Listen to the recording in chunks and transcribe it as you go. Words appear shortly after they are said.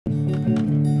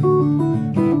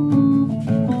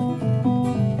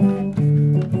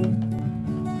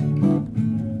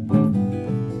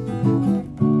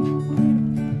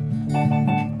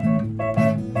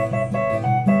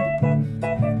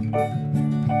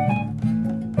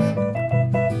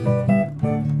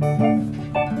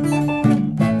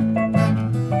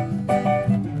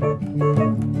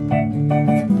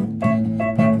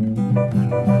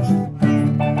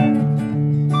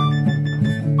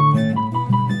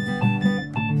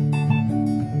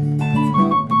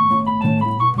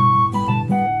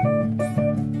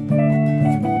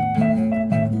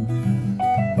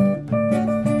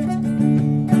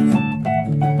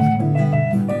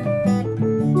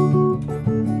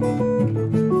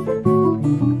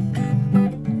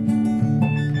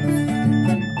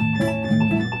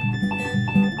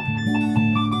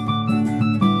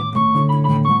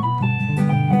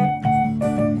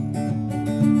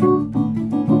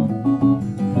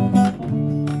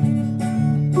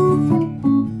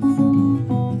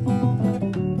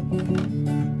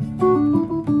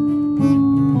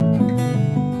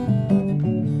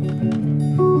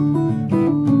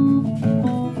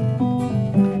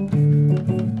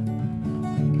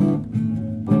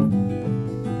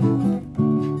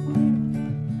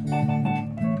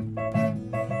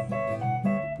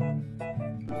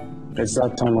It's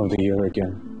that time of the year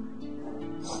again.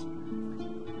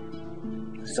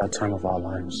 It's that time of our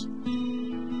lives.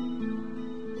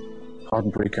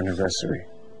 Heartbreak anniversary.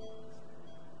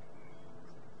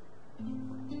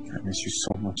 I miss you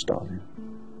so much, darling.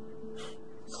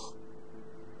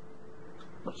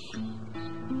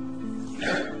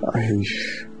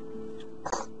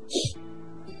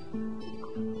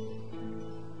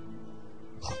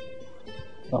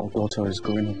 Our daughter is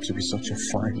growing up to be such a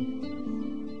fine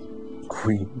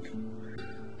queen.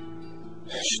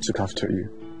 She took after you.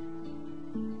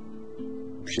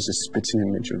 She's a spitting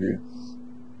image of you.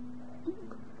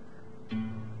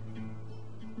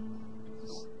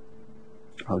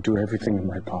 I'll do everything in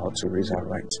my power to raise her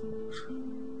right.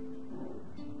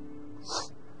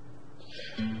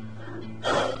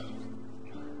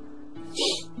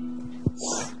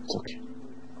 It's okay.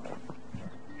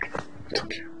 It's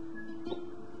okay.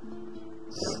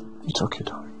 It's okay,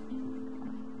 darling.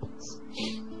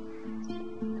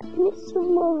 Miss you,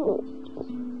 Mommy.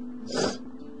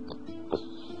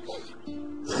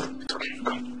 It's okay.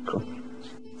 Come.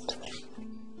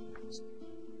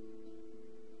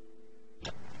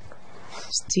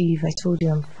 Steve, I told you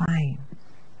I'm fine.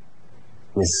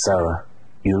 Miss Zara,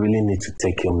 you really need to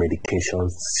take your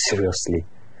medications seriously.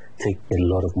 Take a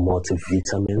lot of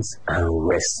multivitamins and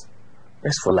rest.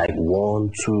 Rest for like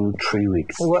 1, 2, 3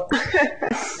 weeks. What?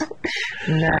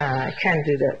 Nah, I can't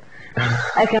do that.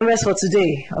 I can rest for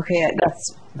today. Okay,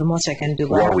 that's the much I can do.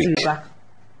 But I have to be back.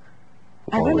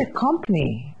 I run a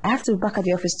company. I have to be back at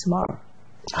the office tomorrow.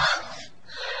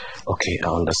 Okay, I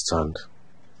understand.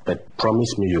 But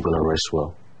promise me you're going to rest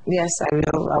well. Yes, I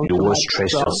will. You won't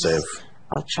stress yourself.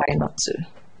 I'll try not to.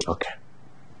 Okay,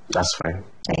 that's fine.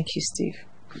 Thank you, Steve.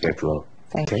 Get well.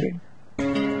 Thank you.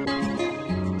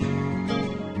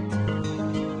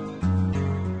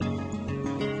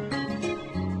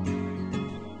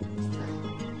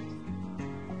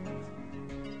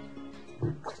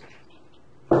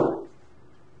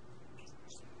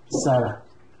 Zara,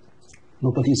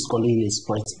 nobody is calling you a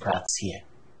spoilt brat here.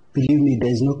 Believe me, there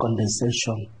is no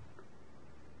condensation.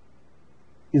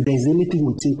 If there is anything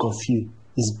we think of you,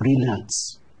 it's brilliant.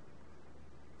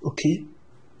 Okay?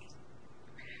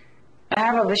 I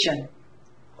have a vision.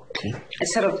 Okay. A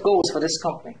set of goals for this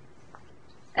company.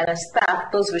 And as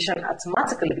staff, those visions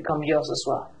automatically become yours as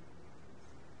well.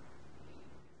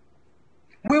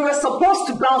 We were supposed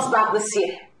to bounce back this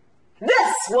year.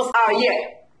 This was our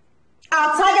year.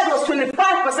 Our target was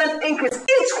 25% increase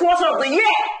each quarter of the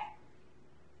year.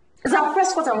 It's our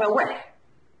first quarter and we're where?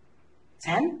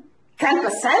 10?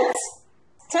 10%?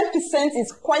 10%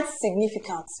 is quite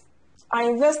significant. Our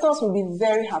investors will be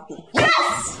very happy.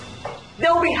 Yes!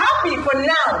 They'll be happy for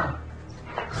now.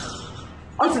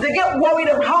 Until they get worried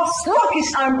of how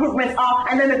sluggish our improvements are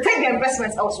and then they take their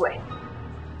investments elsewhere.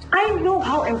 I know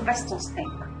how investors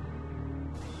think.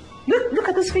 Look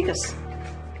at these figures.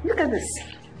 Look at this.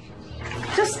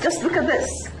 Just look at this.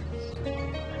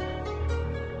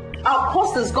 Our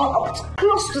cost has gone up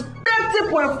close to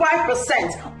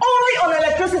 30.5% only on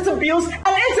electricity bills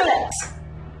and internet.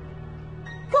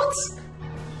 What?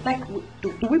 Like,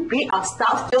 do we pay our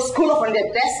staff to just scroll up on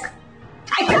their desk?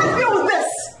 I can't deal with this.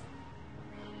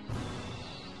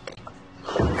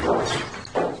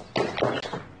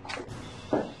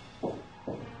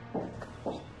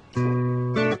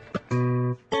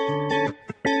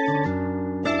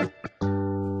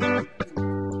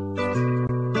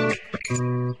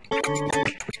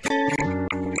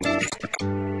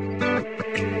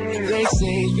 They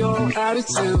say your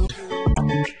attitude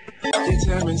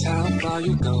determines how far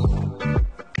you go.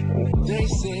 They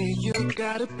say you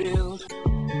gotta build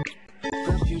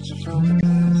the future from the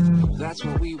past. That's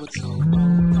what we were told.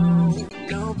 Oh,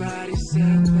 nobody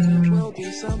said there will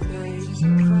be some days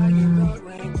crying the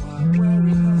rain while wearing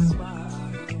a smile.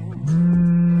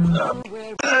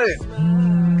 Hey!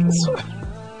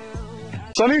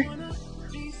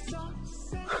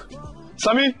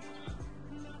 Sammy?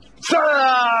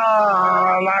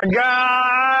 Oh my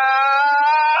God!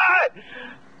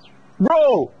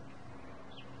 Bro!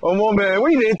 Oh man,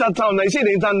 when you enter town, I say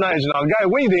they enter nice now. Guy,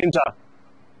 when you enter?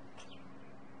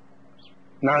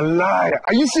 Nah lie.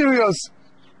 Are you serious?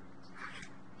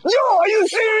 Yo, are you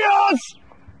serious?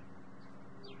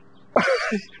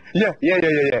 Yeah.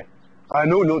 I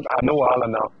know Wahala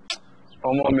now.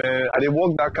 Oh man, I didn't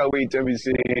walk that car way tell me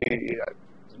say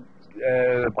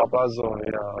Papa's on,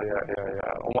 yeah.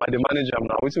 Oh my, the manager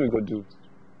now. What we go do?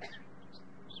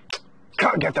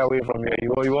 Can't get away from here.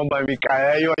 You won't buy me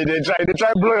car. They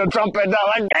try blow your trumpet down.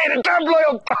 Like, hey, they try blow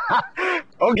your.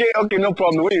 Okay, no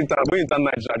problem. When you turn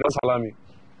night, just allow me.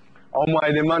 my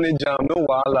the manager, no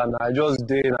wahala. I just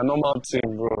did a normal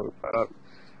thing, bro.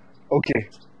 Okay.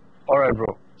 Alright,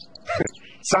 bro.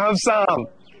 Sam.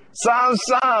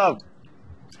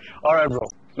 Alright, bro.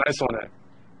 Nice one, eh?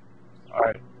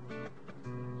 Alright.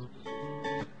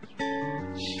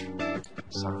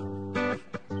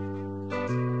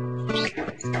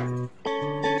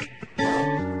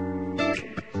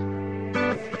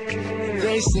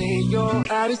 They say your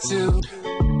attitude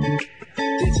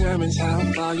determines how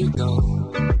far you go.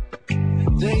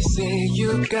 They say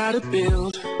you gotta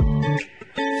build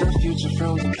the future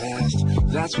from the past.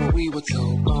 That's what we were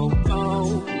told. Oh,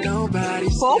 nobody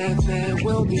said there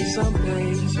will be some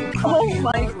days. Oh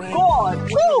my God!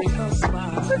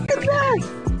 Look at that!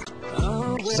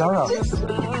 Zara.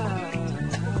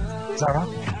 Zara?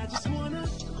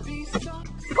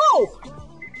 Oh!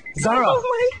 Zara! Oh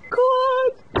my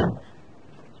God!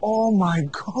 Oh my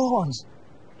God!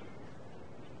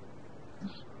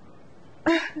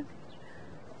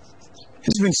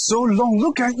 It's been so long.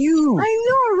 Look at you. I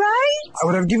know, right? I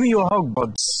would have given you a hug,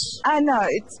 but I know,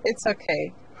 it's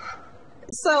okay.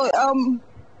 So,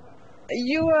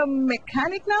 you a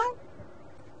mechanic now?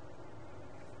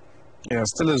 yeah,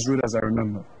 still as rude as I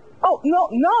remember. Oh, no,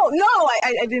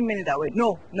 I didn't mean it that way.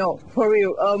 No, for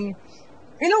real.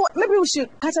 You know what? Maybe we should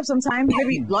catch up sometime.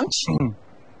 Maybe lunch?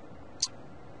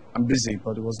 I'm busy,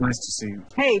 but it was nice to see you.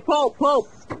 Hey, Pope.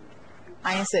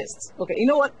 I insist. Okay, you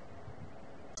know what?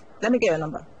 Let me get your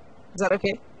number. Is that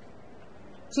okay?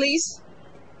 Please?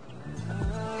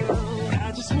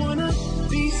 I just wanna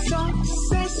be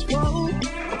successful,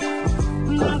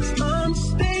 not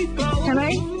unstable. Can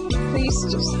I? Please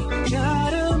just...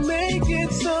 Gotta make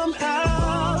it somehow.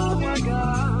 Oh my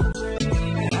God.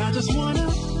 I just wanna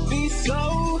be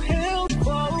so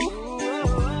helpful,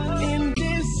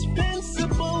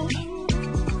 indispensable.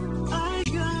 I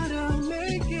gotta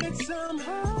make it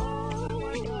somehow.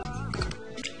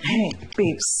 Hey,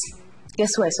 babes. Guess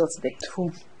who I saw today?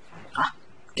 Who?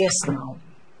 Guess now.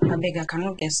 I beg, I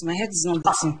cannot guess. My head is not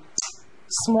beating.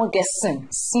 Small guessing.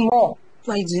 Small.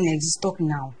 Why are you doing like this? Talk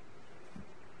now.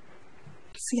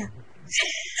 See ya.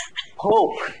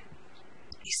 Hope.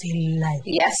 It's a lie.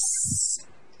 Yes.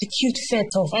 The cute fair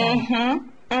tough guy.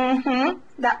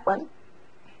 That one.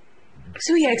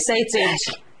 So you're excited.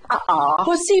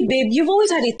 But see, babe, you've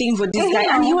always had a thing for this guy,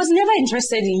 and he was never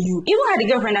interested in you. Even had a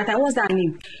girlfriend at that time. What's that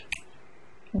name?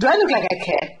 Do I look like I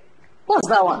care? What's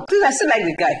that one? Please, I still like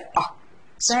the guy.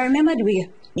 So I remember the way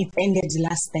it ended the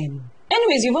last time.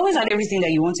 Anyways, you've always had everything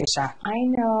that you wanted, Sha. I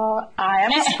know. I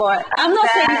am sport. I'm not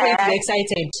saying for you to be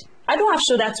excited. I don't have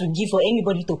shoulder to give for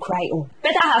anybody to cry on.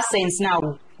 Better have sense now.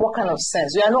 What kind of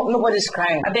sense? We are not. Nobody's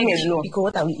crying. I beg you. Because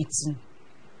what are we eating?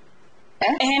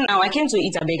 Now I came to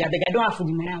eat. I beg. I don't have food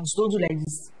in my house. Don't do like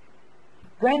this.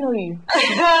 Do I know you?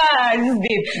 This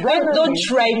babe. Don't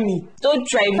try me. Don't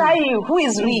try me. Try you. Who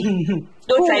is me?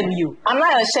 Don't try me, you. I'm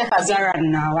not a chef at Zara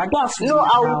now. I don't have food. No, in my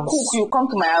I will house. cook. You come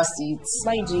to my house to eat.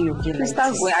 Why do you get like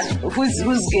Start going. Who's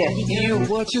girl? You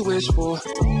what you wish for.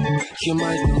 You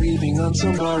might be leaving on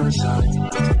some borrowed time.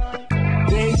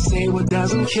 They say what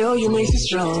doesn't kill you makes you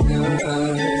stronger,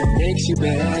 makes you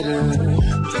better.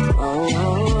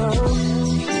 Oh.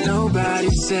 Nobody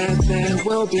said there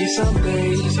will be some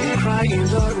days you cry in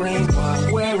the rain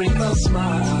while wearing a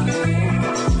smile.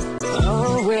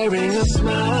 Oh, wearing a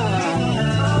smile.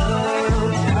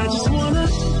 I just wanna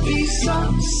be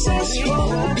successful,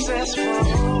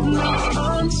 not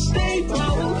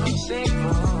unstable.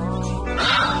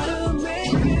 Gotta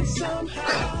make it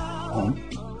somehow.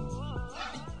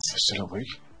 You're still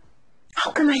awake?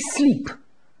 How can I sleep?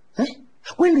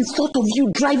 When the thought of you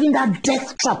driving that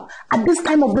death trap at this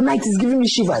time of the night is giving me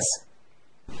shivers.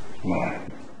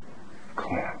 Mom,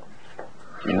 come on.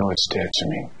 You know it's dear to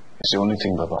me. It's the only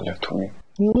thing Baba left for me.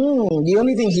 The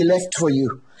only thing he left for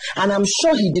you. And I'm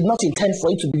sure he did not intend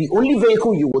for it to be the only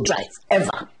vehicle you will drive,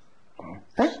 ever.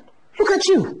 Look at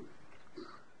you.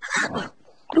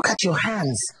 Look at your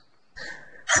hands.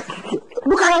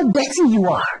 Look at how dirty you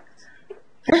are.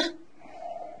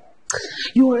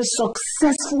 You are a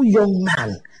successful young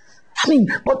man.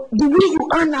 But the way you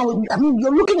are now,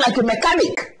 you're looking like a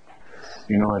mechanic.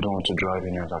 You know I don't want to drive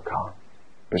any other car.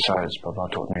 Besides, Baba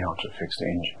taught me how to fix the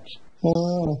engines.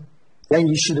 Then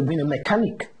you should have been a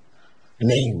mechanic. And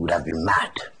then you would have been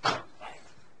mad.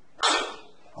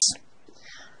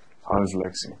 How's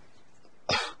Lexi?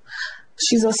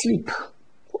 She's asleep.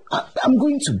 I'm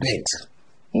going to bed.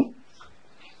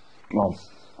 Mom.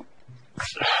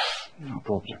 No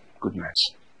problem. Good night.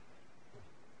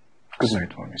 Good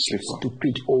night, Mommy. Sleep well.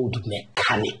 Stupid old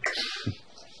mechanic. Good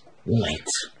night.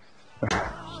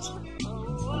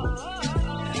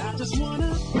 I just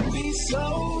wanna We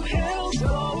so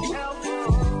helpful,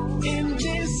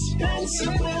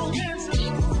 indispensable.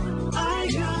 I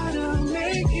gotta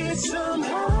make it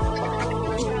somehow.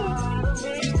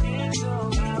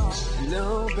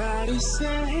 Nobody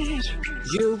said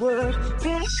you would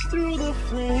pass through the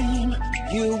flame.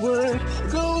 You would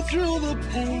go through the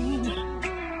pain.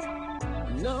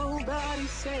 Nobody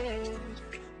said,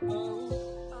 oh,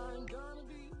 I'm gonna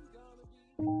be.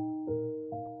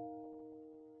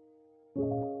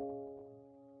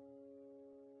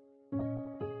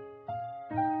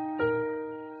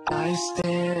 I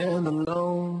stand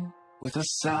alone with a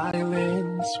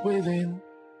silence within,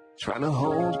 trying to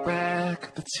hold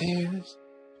back the tears,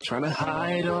 trying to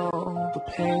hide all the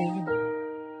pain.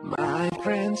 My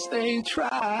friends, they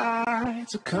try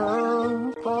to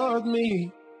comfort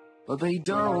me, but they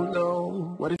don't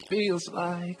know what it feels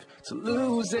like to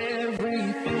lose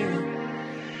everything.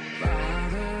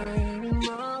 Father and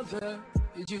mother,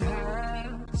 did you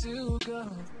have to go?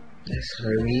 Let's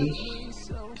hurry.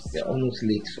 We're almost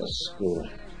late for school.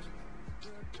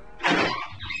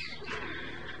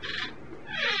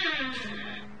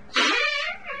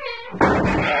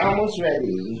 We're almost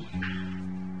ready.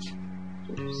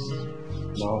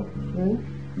 Mom,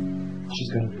 she's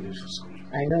gonna be late for school.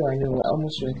 I know. We're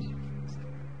almost ready.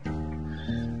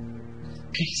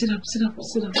 Okay, sit up.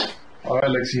 All right,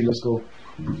 Lexi, let's go.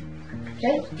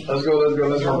 Okay? Let's go.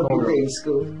 Have a good day in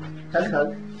school. Hug.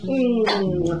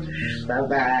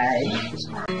 Bye-bye.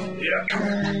 Yeah.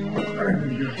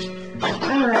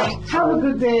 All right. Have a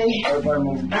good day. Bye,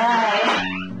 Mom. Bye.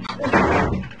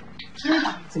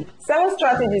 7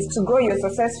 strategies to grow your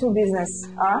successful business.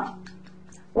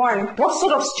 1. What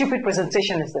sort of stupid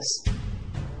presentation is this?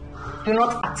 You're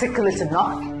not articulate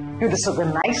enough. You're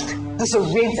disorganized,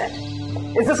 disoriented.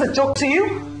 Is this a joke to you?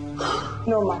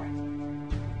 No, ma.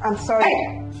 I'm sorry.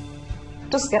 Hey,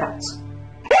 just get out.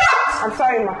 Get out! I'm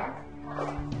sorry, ma.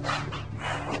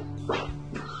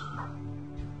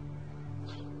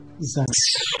 Zara,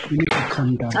 you need to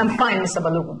calm down. I'm fine, Mr.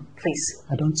 Balogun. Please.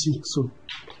 I don't think so.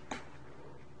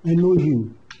 I know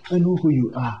you. I know who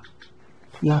you are.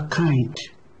 You are kind,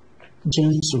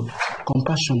 gentle,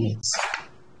 compassionate.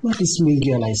 Not this mean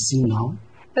girl I see now.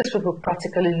 These people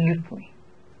practically loot me.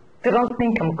 They don't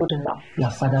think I'm good enough. Your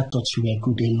father thought you were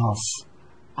good enough.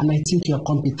 And I think you're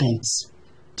competent.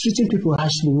 Treating people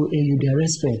harshly will earn you their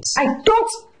respect. I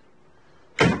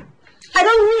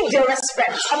don't need their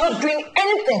respect. I'm not doing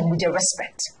anything with their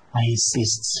respect. I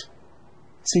insist.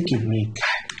 Take a break.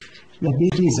 Your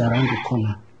baby is around the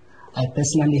corner. I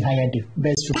personally hired the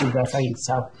best photographer in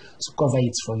South to cover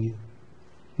it for you.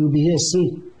 You'll be here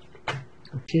soon.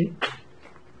 Okay?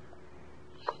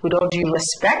 With all due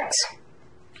respect,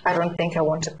 I don't think I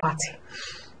want a party.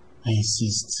 I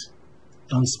insist.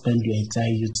 Don't spend your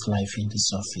entire youth life in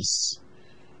this office.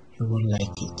 You won't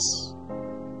like it.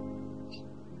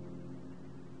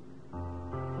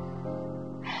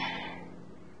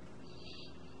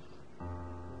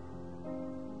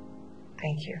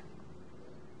 Thank you.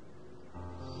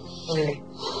 Really.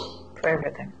 For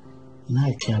everything. You know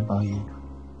I care about you.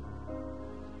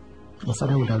 Your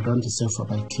father would have done the same for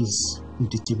my kids if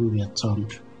the table were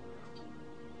turned.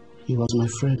 He was my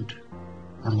friend,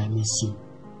 and I miss him.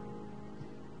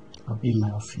 I'll be in my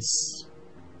office.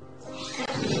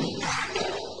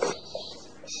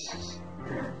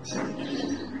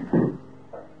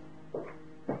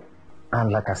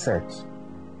 And like I said,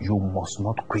 you must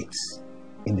not quit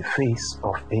in the face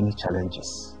of any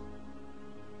challenges.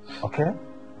 Okay?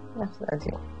 Yes,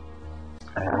 Daddy.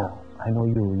 I know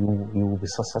you will be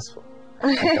successful.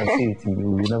 I can see it.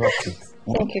 You will never quit.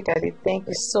 Thank you, Daddy. Thank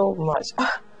you so much.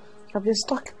 I've been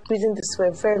stuck reading this for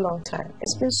a very long time.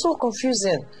 It's been so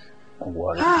confusing. Don't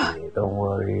worry. I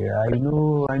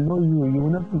know you. You will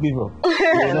never give up.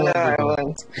 No, I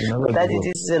won't. Daddy,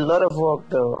 this is a lot of work,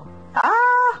 though.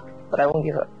 But I won't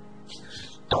give up.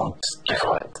 Don't give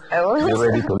up. I won't. You're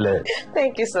ready to learn.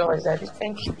 Thank you so much, Daddy.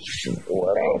 Thank you. Thank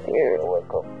you. You're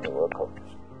welcome.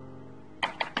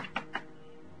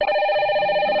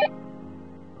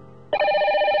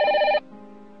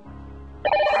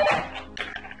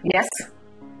 Yes?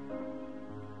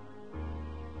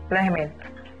 Let him in.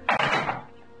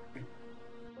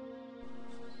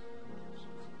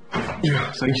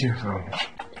 Yeah, thank you.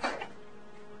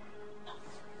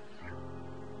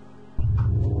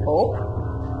 Oh?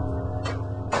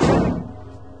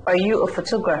 Are you a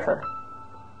photographer?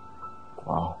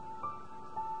 Wow.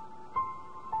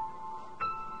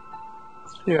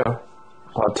 Yeah.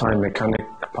 Part-time mechanic,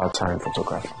 part-time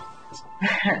photographer.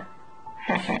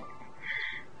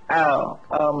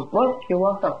 Well, you're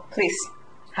welcome. Please,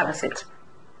 have a seat.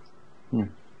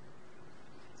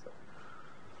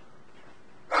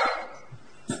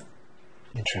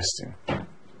 Interesting.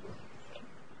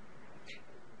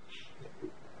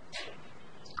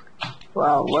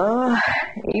 Well,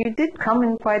 you did come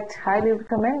in quite highly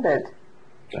recommended.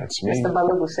 That's me. Mr.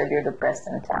 Balogu said you're the best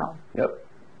in town. Yep,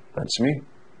 that's me.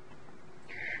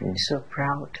 I'm so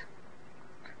proud.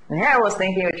 And here I was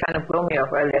thinking you were trying to blow me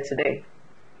off earlier today.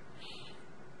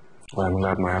 Well, I'm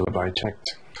glad my alibi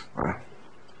checked.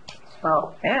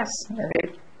 Well, yes,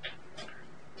 indeed.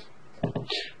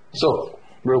 So,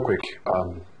 real quick,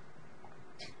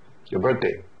 your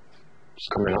birthday is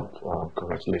coming up.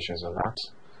 Congratulations on that.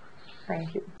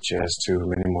 Thank you. Cheers to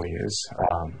many more years.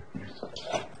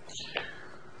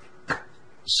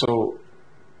 So,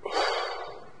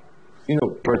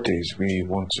 birthdays, we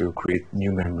want to create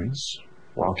new memories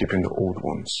while keeping the old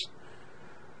ones.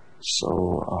 So,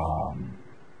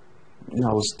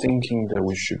 I was thinking that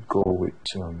we should go with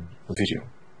a video.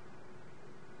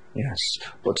 Yes,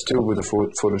 but still with the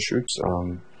photo shoots.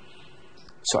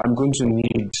 So I'm going to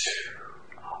need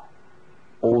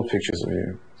old pictures of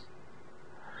you.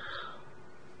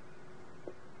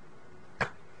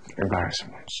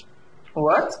 Embarrassing ones.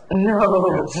 What? No,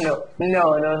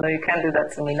 you can't do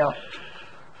that to me, no.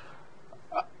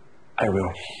 I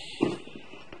will.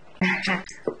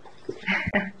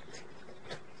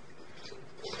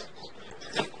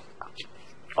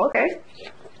 Okay.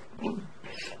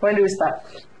 When do we start?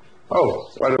 Oh,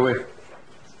 by the way.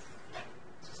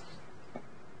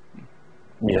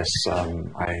 Yes, I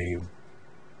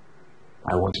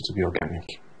want it to be organic.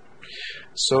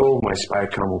 So my spy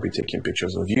cam will be taking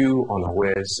pictures of you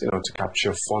unawares, to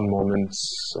capture fun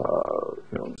moments.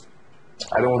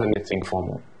 I don't want anything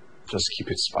formal. Just keep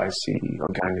it spicy,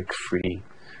 organic, free,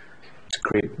 to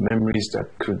create memories that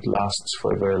could last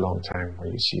for a very long time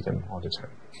when you see them all the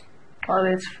time. Well,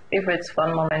 if it's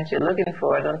fun moment you're looking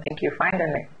for, I don't think you find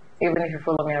any. Even if you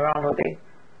follow me around all day.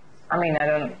 I mean, I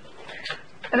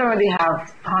don't really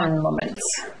have fun moments.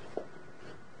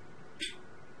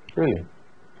 Really?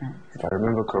 If I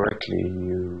remember correctly,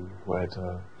 you were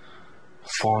the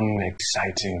fun,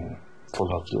 exciting,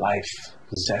 full of life,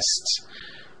 zest,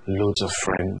 loads of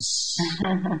friends.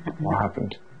 What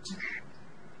happened?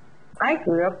 I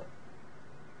grew up.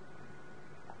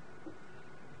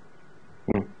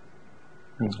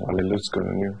 Well, it looks good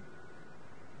on you.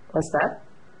 What's that?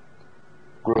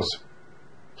 Gross.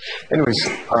 Anyways,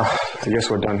 I guess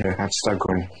we're done here. I have to start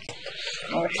going.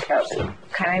 Oh, shit.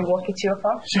 Can I walk you to your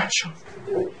car? Yeah, sure.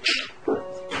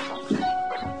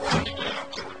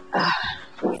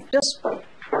 Just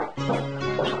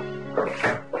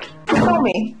tell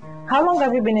me, how long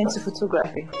have you been into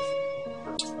photography?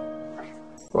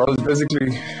 Well, it's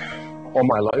basically all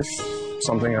my life.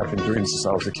 Something I've been doing since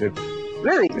I was a kid.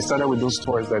 Really? It started with those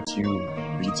toys that you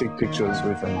take pictures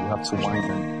with and you have to wind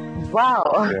them. Wow.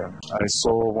 Yeah, I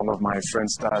saw one of my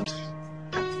friend's dad.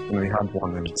 He had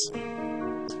one and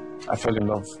I fell in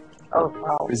love. Oh,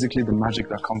 wow. Basically the magic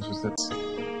that comes with it.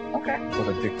 Okay. Got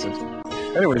addicted.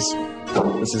 Anyways,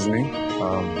 this is me.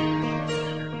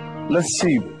 Let's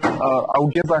see.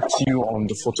 I'll get back to you on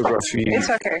the photography. It's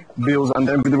okay. Bills and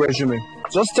then with the resume.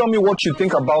 Just tell me what you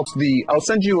think about I'll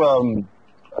send you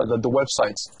the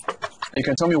website. You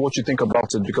can tell me what you think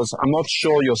about it because I'm not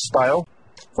sure your style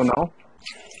for now.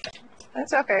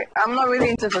 It's okay. I'm not really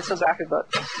into photography, but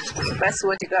let's see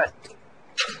what you got.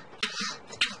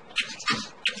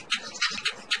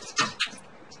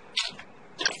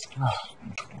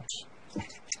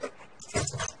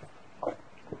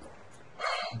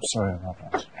 I'm sorry about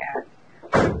that.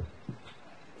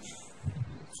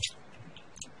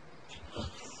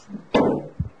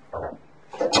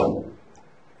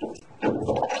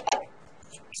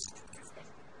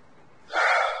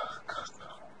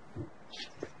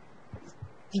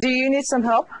 Do you need some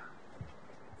help?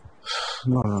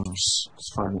 No,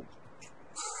 it's fine.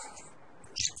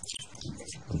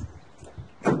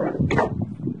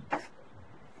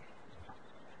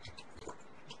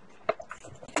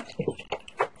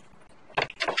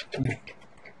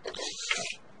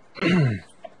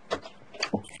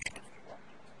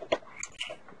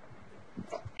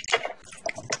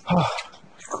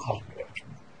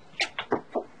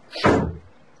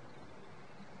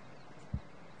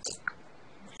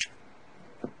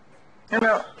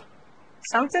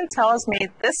 Something tells me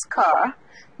this car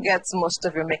gets most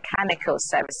of your mechanical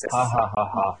services.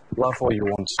 Ha. Laugh all you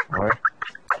want, alright?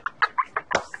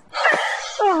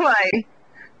 Oh my.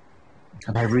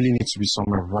 And I really need to be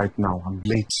somewhere right now. I'm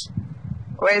late.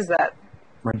 Where is that?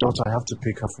 My daughter, I have to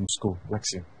pick her from school.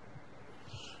 Lexi.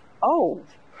 Oh.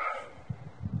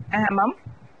 And her mom?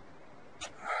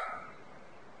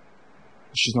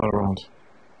 She's not around.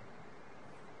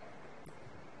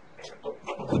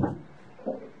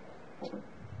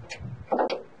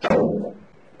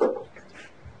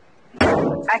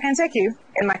 can take you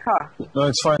in my car. No,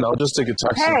 it's fine. I'll just take a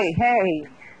taxi. Hey.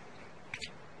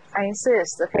 I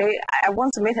insist, okay? I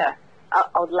want to meet her.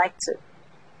 I would like to.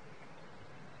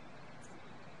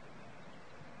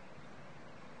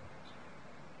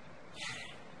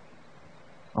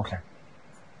 Okay.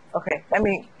 Okay, let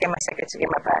me get my secretary to get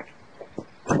my bag.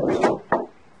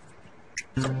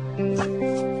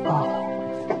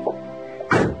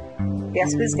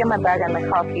 Yes, please get my bag and my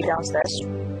car key downstairs.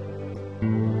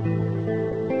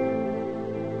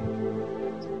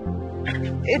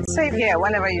 It's safe here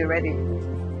whenever you're ready.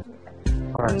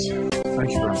 All right.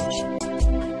 Thank you very much.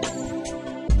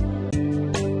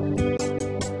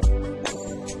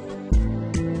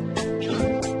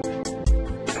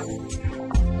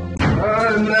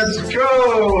 Let's go!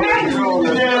 Hello,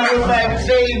 my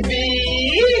baby.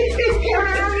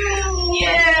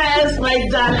 Yes, my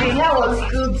darling. How was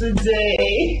school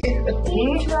today?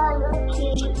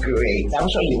 Great. I'm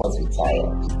sure you must be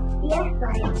tired. Yes,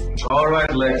 I am. All right,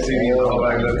 Lexi. All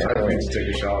right, let's have me to take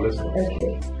a shower. Let's go.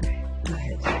 Okay. Go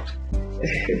ahead.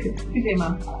 Good day,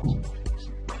 Mom.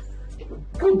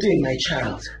 Good day, my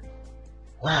child.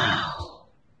 Wow.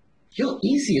 You're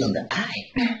easy on the eye.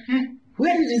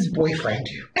 Where did this boy find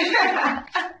you?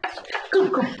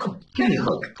 Come. Give me a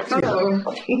hug.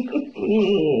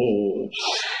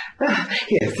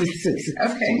 Yes, sit.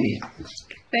 Okay.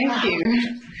 Thank you.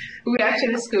 We're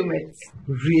actually schoolmates.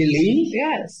 Really?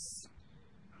 Yes.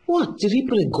 What? Did he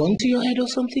put a gun to your head or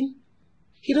something?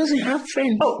 He doesn't have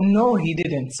friends. Oh, no, he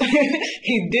didn't.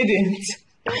 He didn't.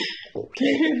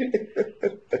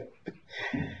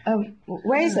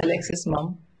 Where is Alexis'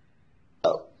 mom?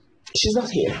 Oh, she's not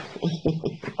here.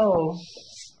 Oh,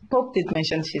 Pope did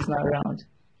mention she's not around.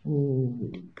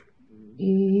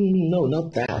 No,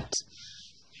 not that.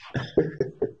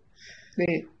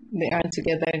 They aren't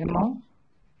together anymore?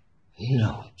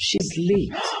 No, she's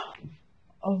late.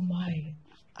 Oh my.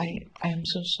 I am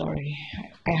so sorry.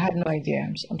 I had no idea.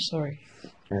 I'm sorry.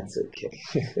 That's okay.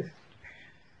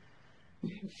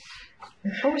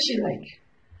 What was she like?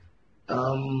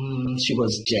 She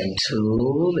was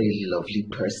gentle, a lovely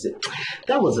person.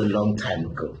 That was a long time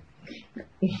ago.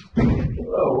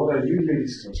 Oh, what are you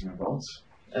ladies talking about?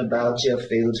 About your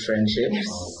failed friendships?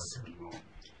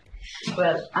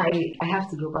 Well, I have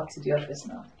to go back to the office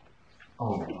now.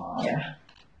 Oh, Yeah.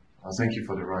 thank you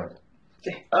for the ride.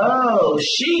 Oh,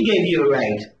 she gave you a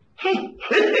ride.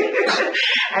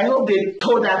 I hope they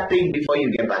told that thing before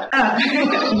you get back.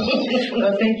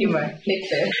 Well, thank you, Ma. Take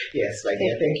care. Yes, my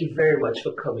dear. Thank you very much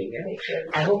for coming.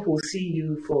 I hope we'll see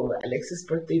you for Alexis'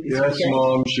 birthday this Yes, weekend.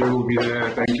 Mom. She will be there.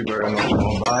 Thank you very much,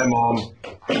 Mom. Bye, Mom.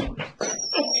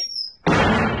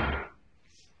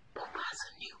 Papa's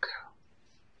a new girl.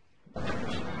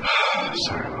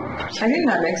 Sorry about that. I think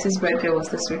Alexis' birthday was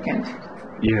this weekend.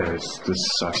 Yes, this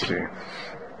Saturday.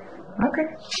 Okay.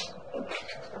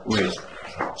 Wait.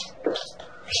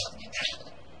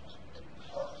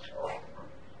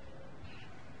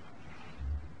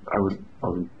 I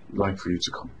would like for you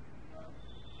to come.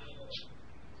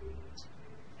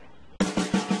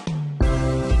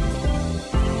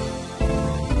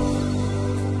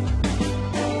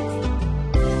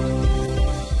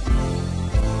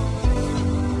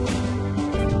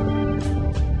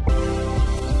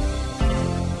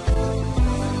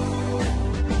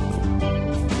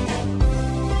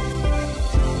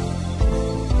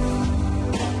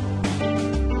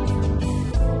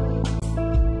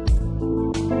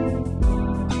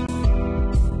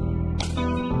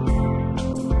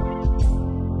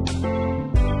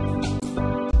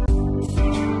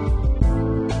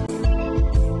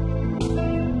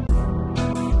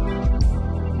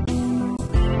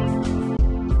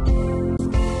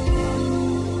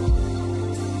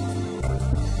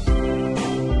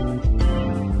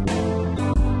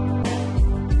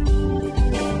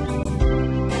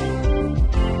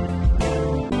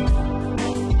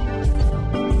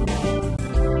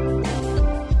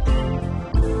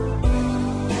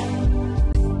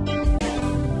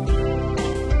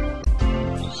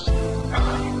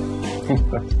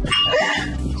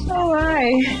 All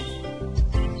right.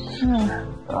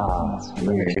 Let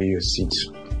me get you a seat.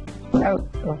 Oh,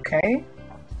 okay.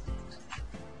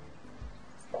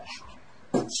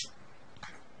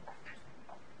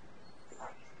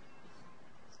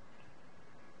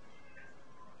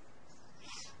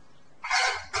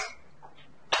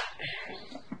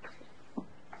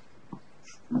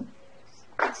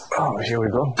 Oh, here we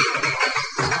go.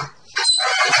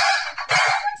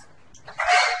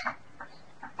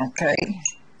 Okay.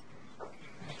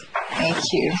 Thank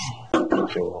you.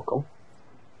 You're welcome.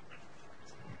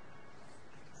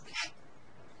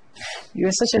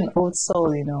 You're such an old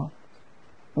soul, you know.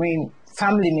 I mean,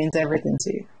 family means everything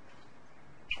to you.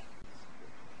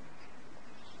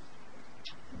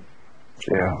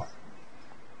 Yeah.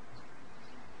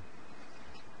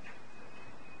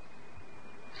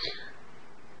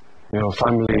 You know,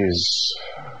 family is,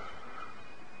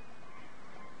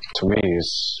 to me,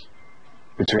 is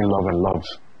between love and love.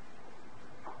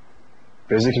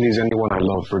 Basically, is anyone I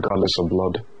love, regardless of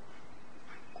blood.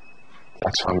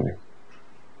 That's family.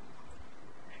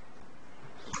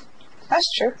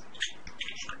 That's true.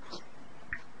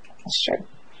 That's true.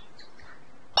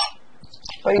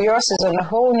 But yours is on a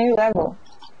whole new level.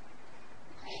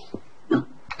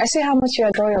 I see how much you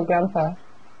adore your grandpa.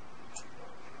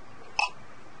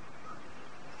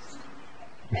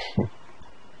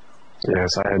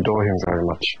 Yes, I adore him very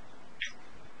much.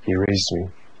 He raised me.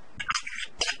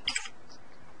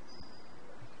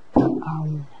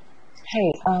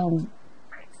 Hey,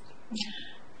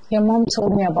 your mom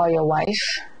told me about your wife.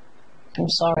 I'm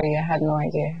sorry, I had no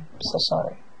idea. I'm so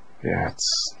sorry. Yeah,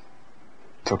 it's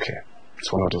okay.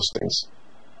 It's one of those things.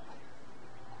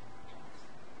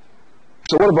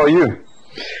 So what about you?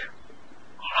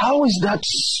 How is that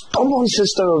stubborn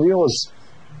sister of yours?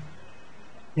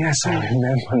 Yes, I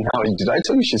remember now. Did I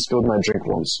tell you she spilled my drink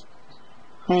once?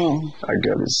 That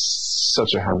girl is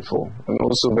such a handful and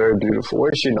also very beautiful.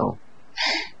 Where is she now?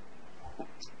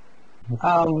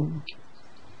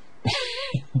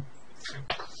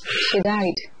 She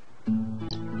died.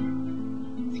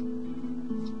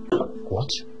 What?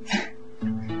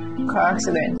 Car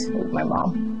accident with my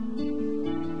mom.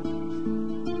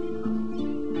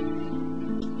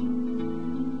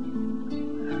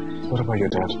 What about your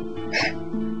dad?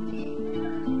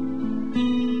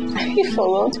 He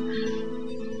followed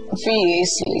a few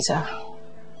years later.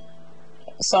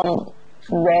 Some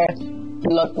rare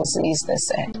blood disease, they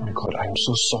said. Oh my God, I'm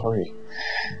so sorry.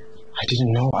 I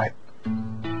didn't know.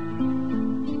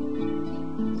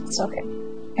 It's okay.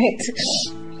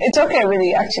 It's okay,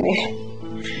 really, actually.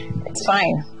 It's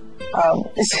fine.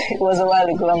 It was a while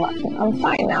ago. I'm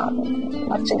fine now.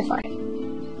 I'm actually fine.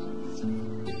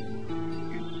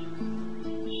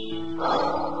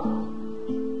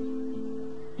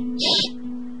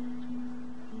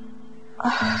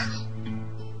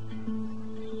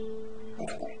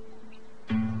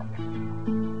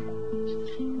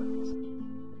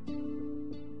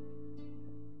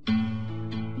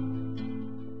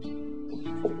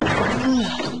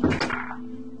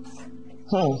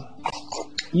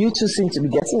 You two seem to be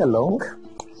getting along.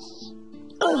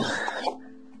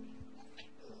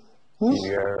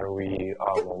 Here we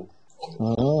are.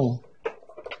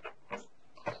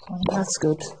 That's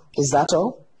good. Is that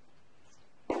all?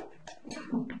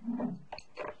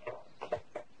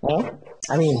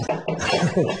 I mean,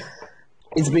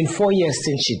 it's been 4 years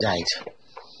since she died.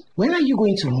 When are you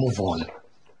going to move on?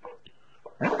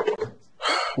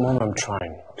 Mom, I'm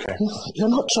trying, okay? You're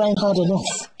not trying hard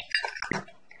enough.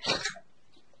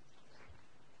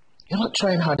 You're not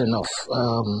trying hard enough.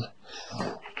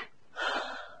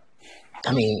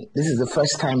 I mean, this is the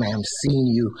first time I am seeing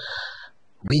you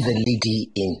with a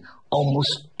lady in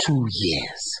almost 2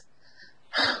 years.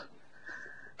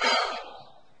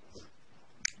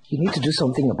 You need to do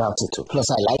something about it too. Plus,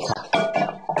 I like her.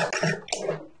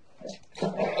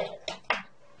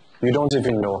 You don't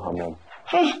even know her, Mom.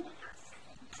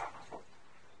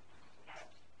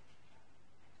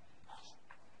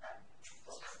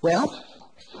 Well,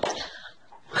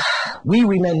 we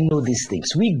women know these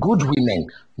things. We good women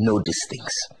know these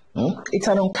things. It's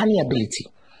an uncanny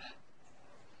ability.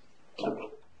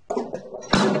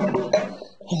 I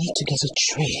need to get a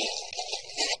tray.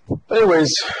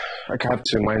 Anyways, I have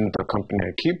to mind the company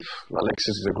I keep. Alexis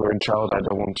is a growing child. I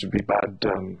don't want to be bad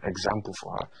example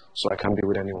for her, so I can't be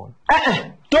with anyone.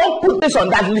 Don't put this on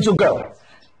that little girl.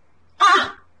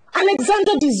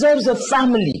 Alexander deserves a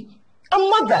family, a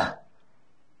mother.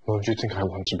 Well, do you think I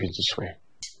want to be this way?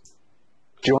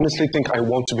 Do you honestly think I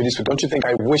want to be this way? Don't you think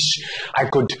I wish I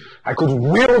could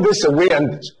will this away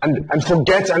and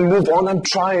forget and move on? I'm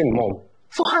trying, Mom.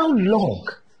 For how long?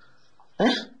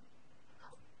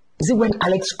 Is it when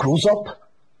Alex grows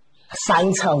up,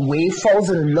 finds her way, falls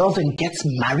in love and gets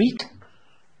married?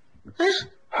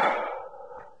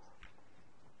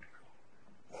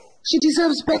 She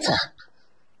deserves better.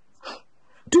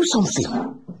 Do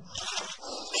something.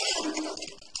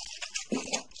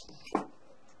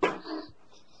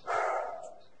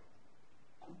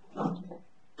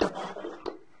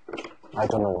 I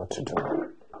don't know what to do.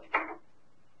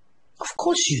 Of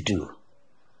course you do.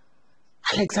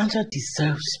 Alexandra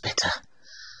deserves better.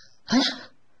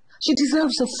 She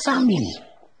deserves a family.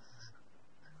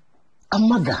 A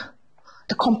mother.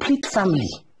 A complete family.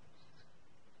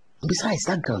 Besides,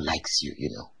 that girl likes you,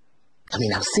 I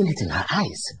mean, I've seen it in her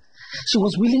eyes. She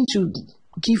was willing to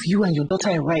give you and your daughter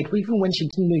a ride, even when she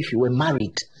didn't know if you were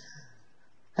married.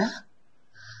 Huh?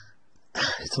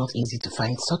 It's not easy to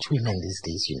find such women these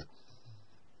days,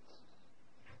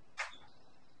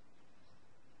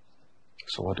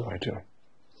 So what do I do?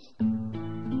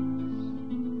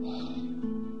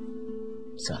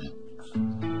 Son,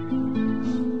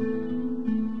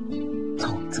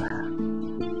 talk to her.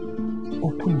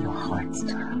 Open your heart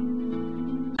to her.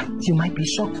 You might be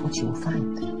shocked what you will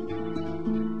find.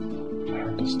 I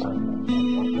understand.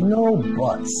 No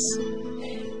buts.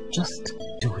 Just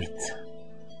do it.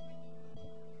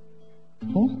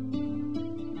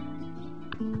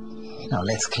 Now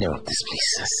let's clear up this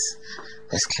place.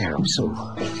 Let's clear up so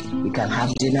we can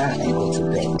have dinner and go to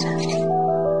bed.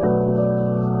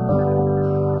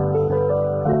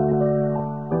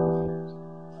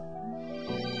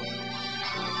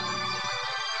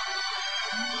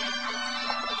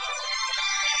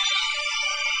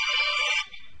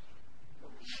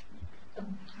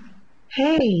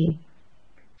 Hey.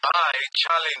 I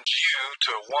challenge you to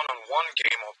a one-on-one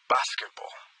game of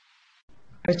basketball.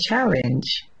 A challenge?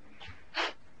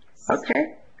 Okay,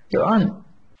 you're on.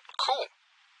 Cool.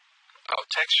 I'll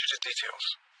text you the details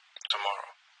tomorrow.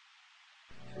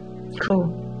 Cool.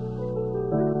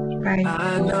 Bye. I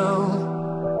know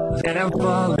that I'm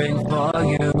falling for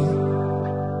you,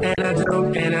 and I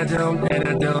don't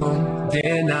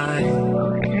deny.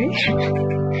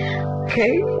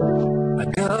 Okay. I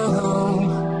go home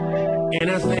and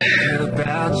I think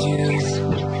about you,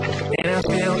 and I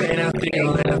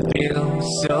feel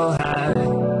so high.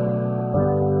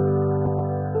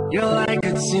 You're like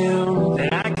a tune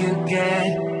that I can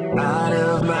get out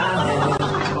of my head.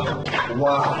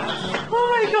 Wow. Oh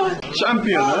my God.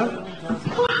 Champion, huh?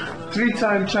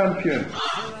 3-time champion.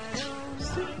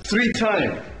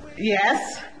 3-time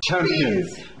Yes. champion.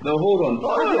 Please. Now hold on.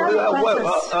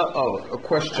 A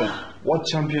question. What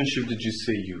championship did you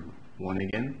say you won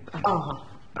again?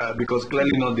 Because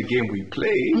clearly not the game we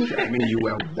played. I mean, you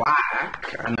were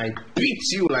whack, and I beat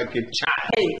you like a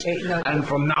child. Hey, no. And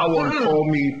from now on, call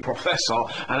me Professor,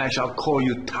 and I shall call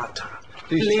you Tata.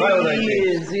 Please try that again.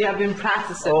 Please, we have been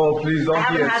practicing. Oh, please don't I be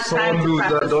haven't a had sore time to loser.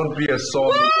 practice. Don't be a sore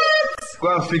loser. Go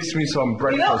and fix me some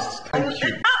breakfast. Thank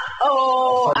you.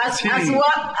 Oh, Some as tea.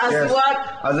 what? As Yes. what?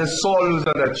 As a sore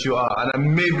loser that you are,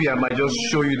 and maybe I might just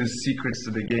show you the secrets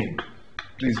to the game.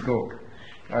 Please go.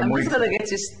 I'm just waiting. gonna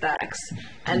get you stacks,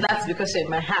 and that's because you're in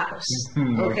my house.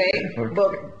 Okay, Okay? okay.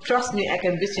 But trust me, I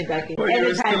can beat you back in But you're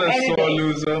anytime, still a any sore day.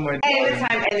 loser, my dear.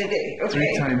 Anytime, any day. Okay.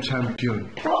 3-time champion.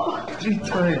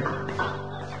 3-time.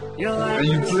 You're like And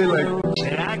you play like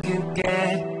that I can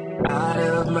get out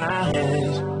of my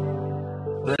head.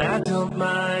 But I don't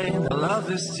mind. I love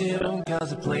this tune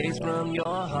because it plays from your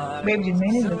heart. Babe, the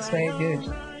menu looks very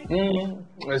good.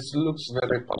 it looks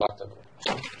very palatable.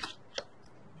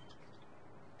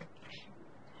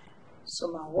 So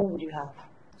now, what would you have?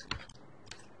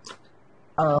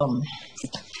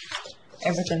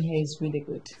 Everything here is really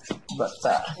good, but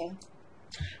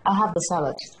I'll have the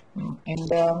salad and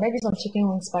maybe some chicken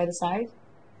wings by the side.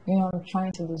 I'm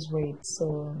trying to lose weight,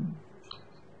 so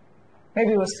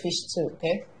maybe roast fish too.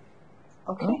 Okay.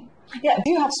 Okay. Yeah.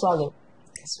 Do you have swallow?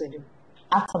 Yes, we do.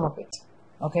 Add some of it.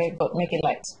 Okay, but make it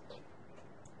light.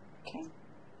 Okay.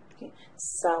 Okay.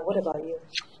 So, what about you?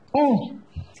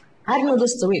 Add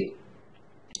noodles to it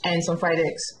and some fried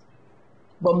eggs,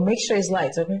 but make sure it's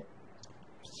light. Okay.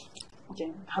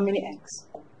 Okay. How many eggs?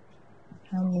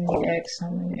 How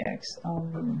many eggs?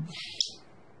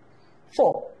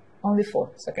 4. Only 4.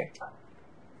 It's okay.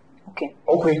 Okay.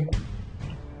 Okay.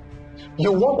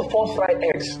 You want the 4 fried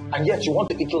eggs, and yet you want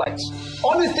to eat light.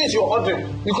 All these things you're ordering,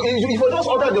 you could just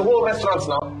order the whole restaurant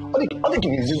now. All they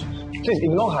give is this. Please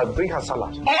ignore her, bring her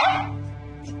salad.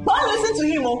 But listen to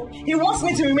him, he wants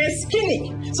me to remain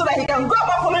skinny so that he can go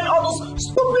about following all those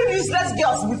stupid, useless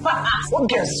girls with fat ass. What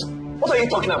girls? What are you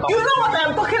talking about? You know what I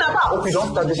am talking about. Okay,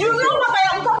 don't start this You thing know here. what I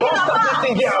am talking Don't about. start this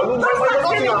thing here. We're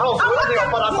not in your house. I'm We're not in your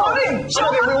father's house. We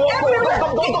walk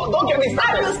home. Don't get me I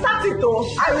started. will start it though.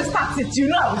 I will start it. You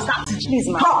know I will start it. Please,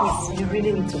 ma. Please, you really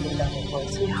need to bring down your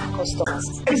voice. We have customers.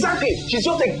 Exactly. She's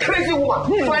just a crazy woman.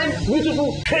 Fine,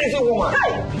 beautiful, crazy woman.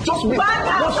 Hey, Just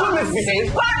misbehave.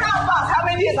 How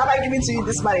many years have I given to you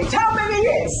this marriage? How many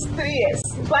years? 3 years.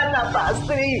 3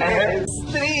 years.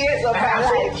 3 years of my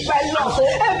life. My love.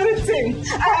 Everything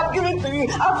I have given to you.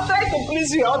 I've tried to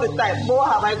please you all the time. But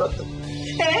what have I got to?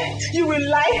 You will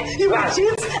lie. You will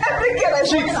cheat. Every girl I'm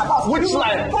talking about. Which you will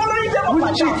lie? Following Who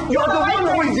cheat? You are the one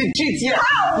who is the cheat here.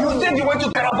 You said you went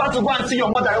to Calabar to go and see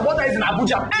your mother. Your mother is in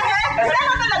Abuja. Did I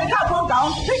not say that the car broke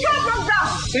down? The car broke down.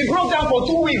 It broke down for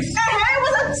 2 weeks. It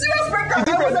was a serious breakdown.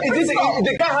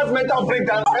 The car has mental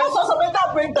breakdown. Almost also mental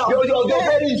breakdown. You're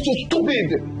very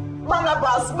stupid.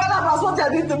 Barnabas, what you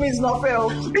are doing to me is not fair.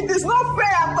 It is not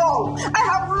fair at all. I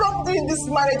have loved you in this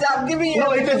marriage. I'm giving you.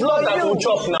 No, it is not that you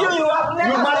chop now.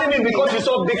 You married me because you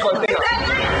saw big container.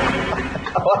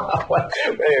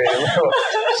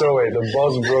 So wait, the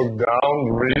bus broke down?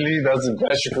 Really? That's the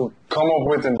best you could come up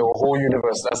with in the whole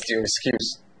universe. That's your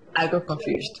excuse. I got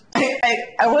confused.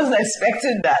 I wasn't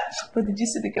expecting that. But did you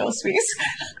see the girl's face?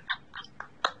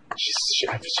 She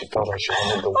felt like she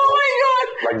wanted the world. Oh my God!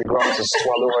 Like the ground to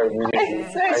swallow her immediately.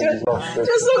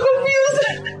 Just so confused.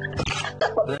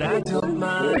 But I don't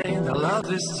mind. I love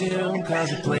this tune because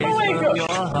it plays God. from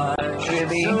your heart.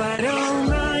 Really? So I don't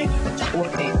mind.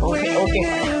 Okay.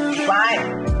 Fine.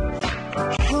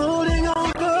 Holding on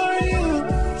for you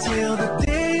till the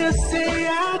day you say I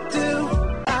do.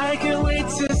 I can't wait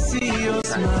to see your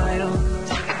smile.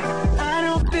 I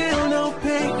don't feel no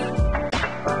pain.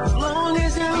 As long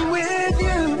as I'm with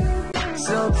you,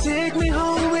 so take me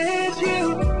home with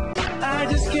you. I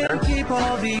just can't keep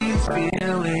all these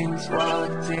feelings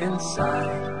locked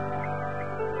inside.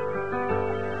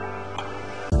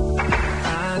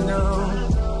 I know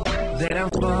that I'm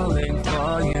falling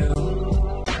for you,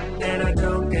 and I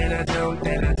don't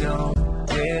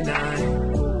deny.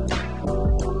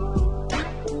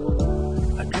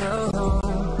 I go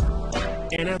home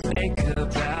and I think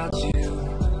about you.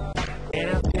 And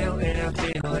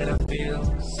I feel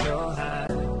so high.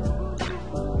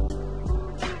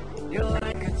 You're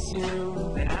like a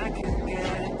tune that I can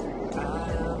get out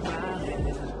of my head.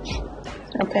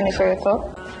 A penny for your thought?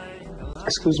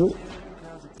 Excuse me?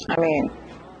 I mean,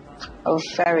 a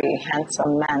very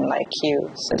handsome man like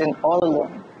you sitting all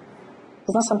alone.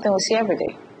 It's not something we see every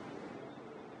day.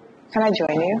 Can I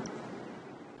join you?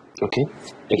 Okay,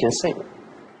 you can sing.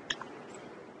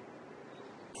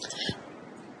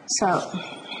 So,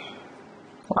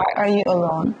 why are you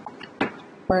alone?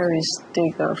 Where is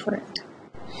the girlfriend?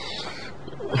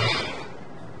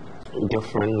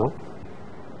 Girlfriend, no?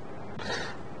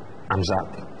 I'm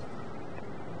Zara.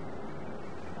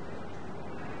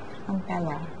 I'm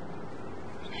Bella.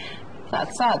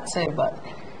 That's sad too, but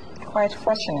quite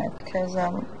fortunate because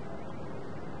I'm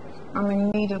in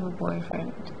need of a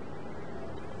boyfriend.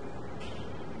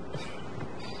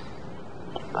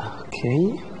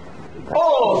 Okay.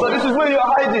 Oh, so this is where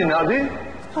you're hiding, Abi?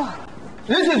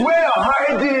 This is where you're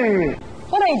hiding.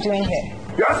 What are you doing here?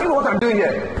 You're asking what I'm doing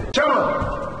here. Chairman,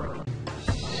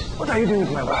 what are you doing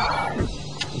with my wife?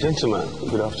 Gentlemen,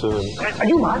 good afternoon. Are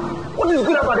you mad? What is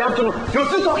good about the afternoon? You're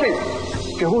still talking.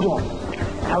 Okay, hold on.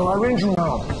 I'll arrange you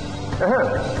now.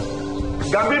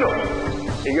 Gambino,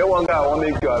 you get one guy I want to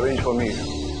make you arrange for me.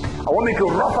 I want to make you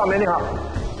rough him anyhow.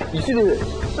 You see this?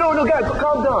 No, guys,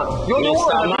 calm down. You're the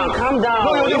one. Man, calm down.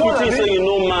 No, you're the one. You say you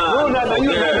know, man. No,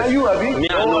 you, Abi. Me,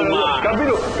 I know, man.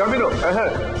 Gambino.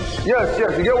 Yes,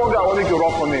 you get one guy I want to make you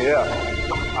rough for me, yeah.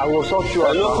 I will sort you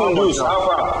out. No Kunduz, I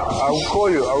will call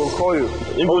you.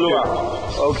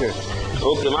 Okay.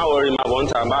 Okay, my worry, my one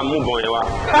time, I'm move on.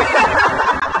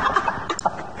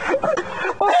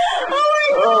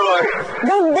 Oh my.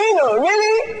 Gambino,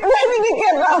 really? Where did you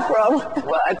get that from?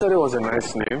 Well, I thought it was a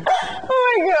nice name. Oh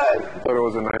my God. I thought it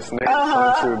was a nice name.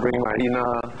 Trying to bring my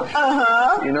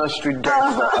inner street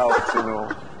gangster out, you know.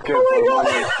 Oh my God.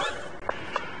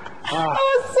 I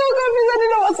was so confused. I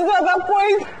didn't know what to do at that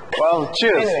point. Well,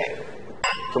 cheers. Anyway.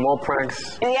 Some more pranks.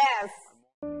 Yes.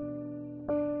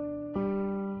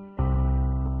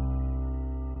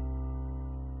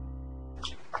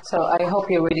 So I hope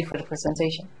you're ready for the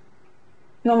presentation.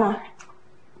 No, ma.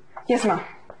 Yes, ma.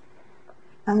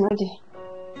 I'm ready.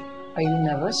 Are you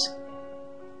nervous?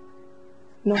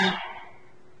 No, ma.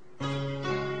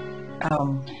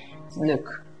 Look,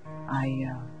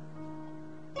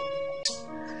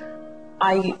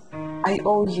 I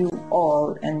owe you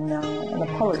all an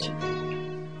apology.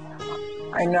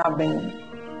 I know I've been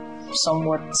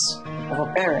somewhat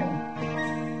overbearing,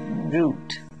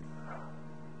 rude,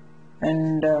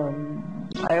 and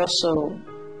I also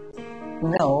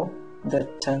know that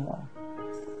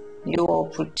you all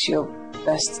put your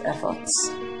best efforts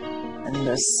in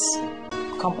this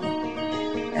company,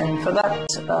 and for that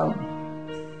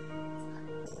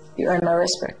you earn my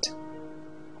respect.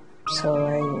 So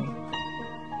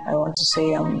I want to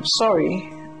say I'm sorry.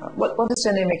 What is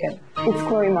your name again? It's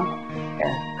Gloria, ma.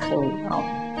 Yeah, Chloe.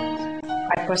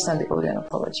 I personally owe you an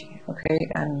apology, okay?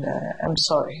 And I'm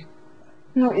sorry.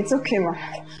 No, it's okay, ma.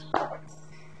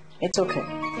 It's okay.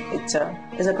 It's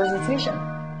a presentation.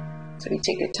 So you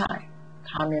take your time,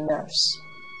 calm your nerves.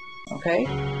 Okay?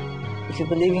 If you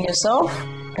believe in yourself,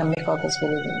 you can make others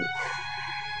believe in you.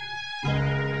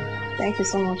 Thank you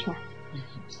so much, ma.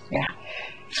 Yeah.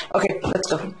 Okay, let's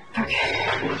go. Okay.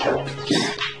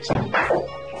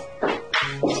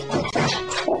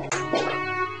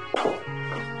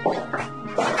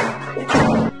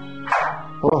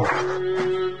 Oh.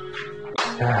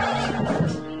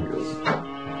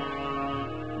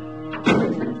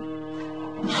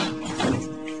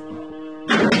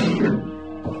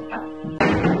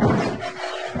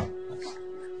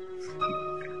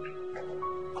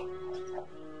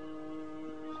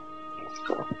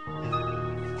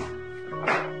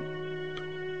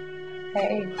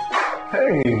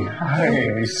 Hey,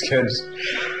 hi, scared.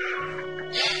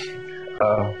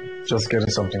 Just getting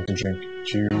something to drink.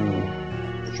 Do you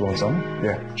want some?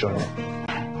 Yeah, join me.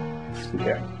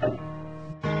 Yeah.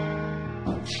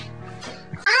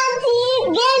 Auntie,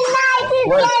 good night.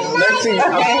 Wait, let's see.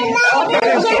 Okay,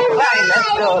 fine,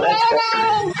 let's go.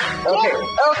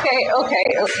 Okay.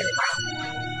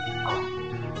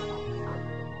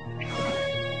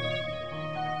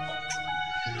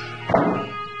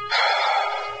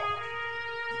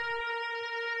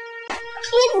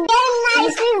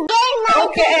 It's getting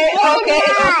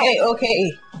nice. Okay.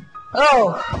 Oh,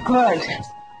 good.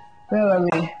 Where are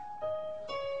we?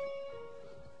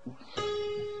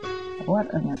 What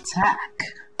an attack.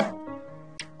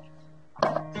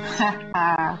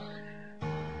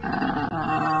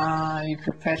 You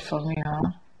prepared for me, huh?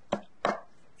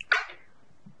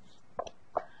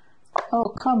 Oh,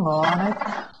 come on.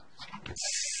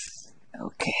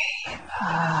 Okay.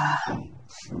 Huh?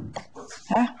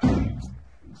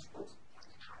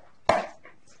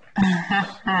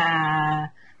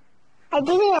 I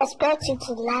didn't expect you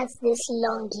to last this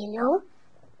long, you know?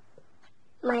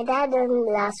 My dad doesn't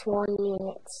last 1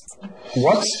 minute.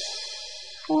 What?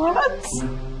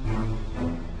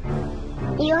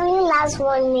 He only lasts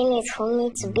 1 minute for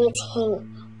me to beat him.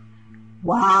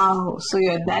 Wow, so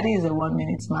your daddy is a 1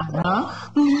 minute man, huh?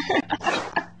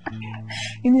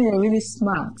 You know, you're really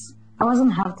smart. I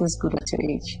wasn't half this good at your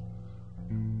age.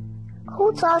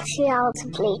 Who taught you how to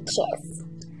play chess?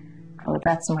 Oh,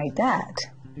 that's my dad.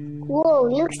 Whoa,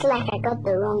 looks like I got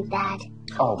the wrong dad.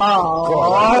 Oh,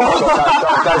 God.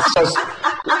 That's just...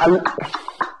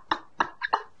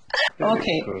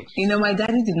 Okay, you know, my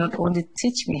daddy did not only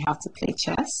teach me how to play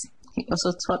chess, he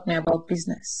also taught me about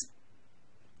business.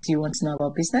 Do you want to know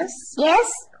about business? Yes?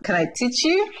 Can I teach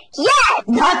you? Yes!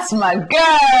 That's my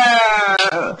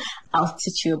girl! I'll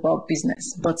teach you about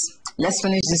business, but let's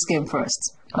finish this game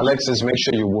first. Alexis, make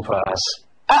sure you whoop her ass.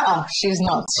 She's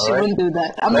not. She right. won't do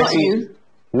that. I'm not you.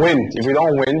 Win. If you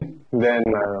don't win, then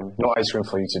no ice cream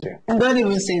for you to do. Don't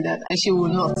even say that. And she will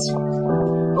not.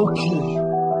 Okay.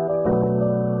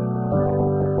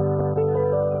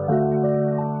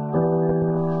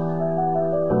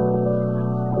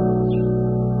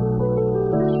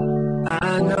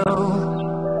 I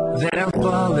know that I'm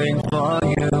falling for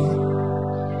you,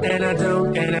 and I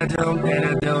don't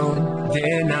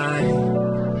deny.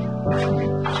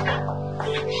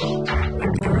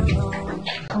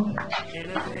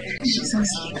 She's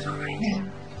asleep already.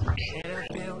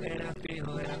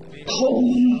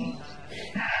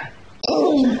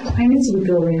 I need to be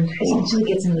going. It's actually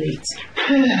getting late.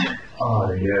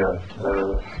 Oh, yeah.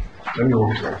 Let me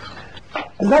walk off.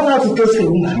 Is that how to close the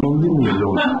room? No, leave me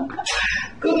alone.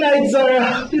 Good night, Zara.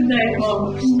 Good night, Mom.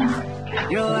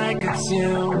 You're like a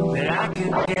tune that I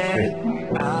can get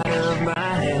out of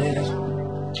my head,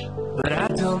 but I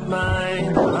don't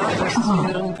mind. I'll just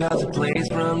tune cause it plays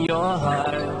from your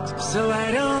heart. So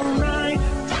I don't mind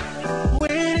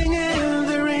waiting in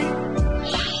the rain,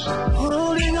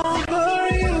 holding on for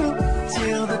you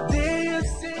till the day you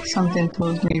see. Something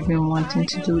told me you've been wanting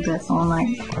to do that all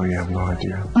night. Oh, you have no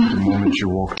idea. The moment you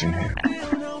walked in here.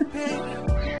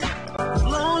 As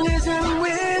long as I'm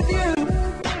with you,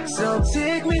 so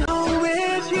take me home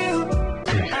with you.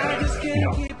 Hey,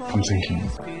 I'm thinking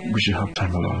we should have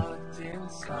time alone.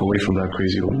 Away from that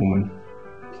crazy old woman.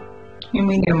 You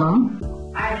mean your mom?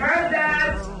 I heard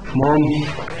that. Mom?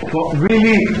 What?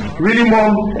 Really? Really,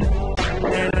 Mom?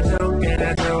 And I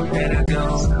don't deny.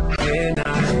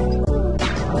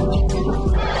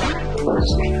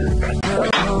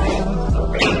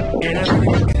 And I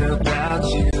think about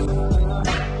you,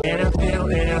 and I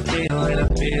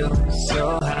feel so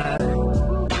high.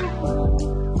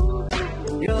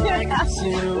 You're like a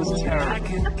tune I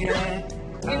could get.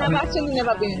 You know, I've actually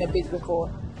never been in a beat before.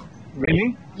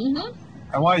 Really?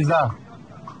 Mm-hmm. And why is that?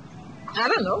 I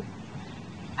don't know.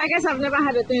 I guess I've never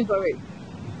had a thing for it.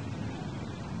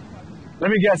 Let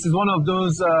me guess, it's one of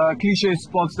those cliche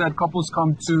spots that couples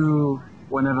come to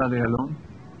whenever they're alone.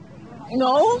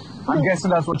 No. I'm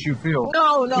guessing that's what you feel.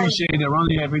 No. Cliche, they're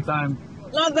running every time.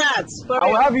 Not that. I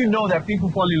will have you know that people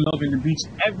fall in love in the beach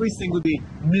every single day.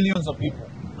 Millions of people.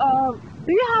 Do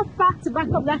you have facts to back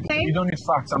up that claim? You don't need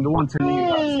facts. I'm the one telling you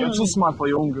that. You're too smart for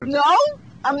your own good. No,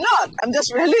 I'm not. I'm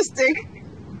just realistic.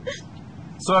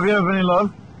 So have you ever been in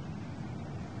love?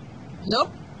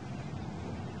 Nope.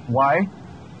 Why?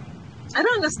 I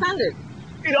don't understand it.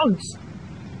 You don't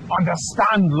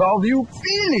understand love. You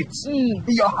feel it in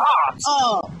your heart.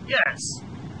 Oh. Yes.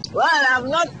 Well, I've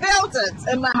not felt it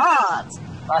in my heart.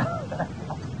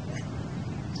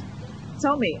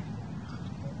 Tell me,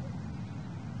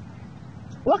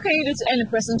 what can you do to earn a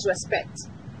person's respect?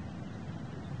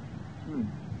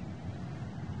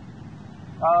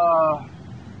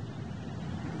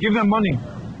 Give them money.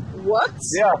 What?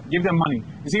 Yeah, give them money.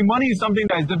 You see, money is something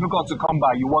that is difficult to come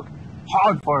by. You work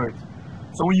hard for it.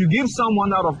 So when you give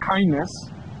someone out of kindness,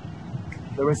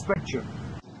 they respect you.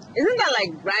 Isn't that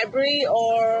like bribery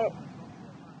or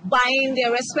buying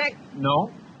their respect? No.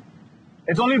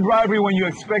 It's only bribery when you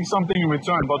expect something in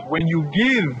return. But when you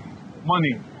give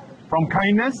money from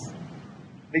kindness,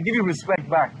 they give you respect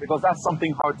back because that's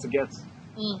something hard to get.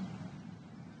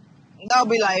 That'll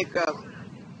be like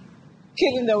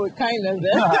killing them with kindness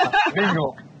then.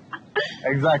 Bingo.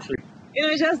 Exactly. You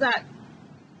know, it's just that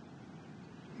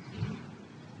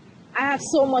I have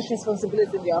so much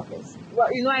responsibility in the office.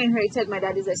 Well, you know, I inherited my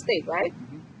daddy's estate, right?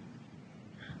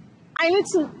 I need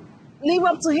to live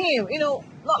up to him, you know,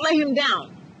 not let him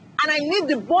down. And I need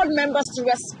the board members to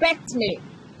respect me.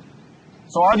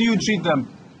 So how do you treat them?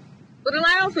 With an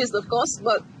iron fist, of course,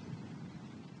 but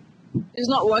it's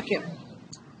not working.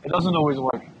 It doesn't always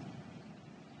work.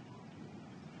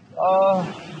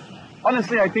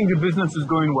 Honestly, I think the business is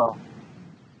going well.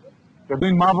 You're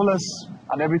doing marvelous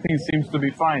and everything seems to be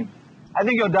fine. I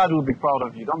think your dad will be proud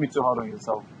of you. Don't be too hard on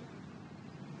yourself.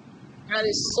 That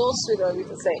is so sweet of you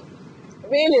to say.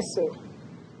 Really sweet.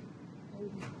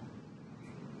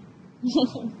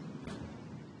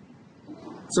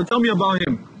 So tell me about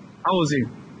him. How was he?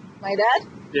 My dad?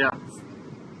 Yeah.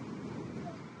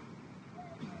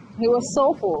 He was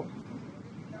soulful.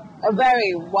 A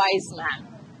very wise man.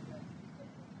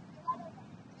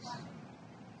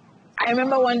 I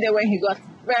remember one day when he got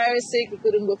very sick, he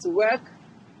couldn't go to work.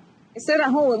 He stayed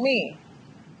at home with me.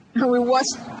 And we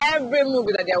watched every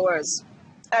movie that there was.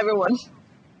 Everyone.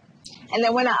 And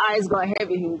then when our eyes got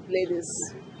heavy, he would play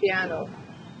this piano.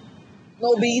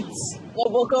 No beats, no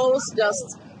vocals,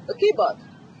 just the keyboard.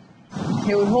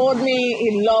 He would hold me.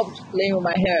 He loved playing with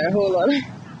my hair. Hold on.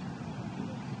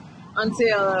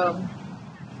 Until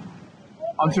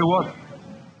what?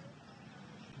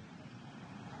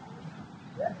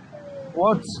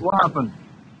 What happened?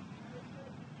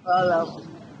 Well,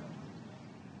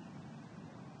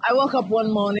 I woke up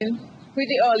one morning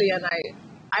pretty early and I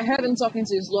heard him talking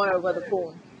to his lawyer over the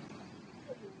phone.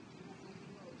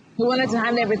 He wanted to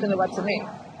hand everything over to me.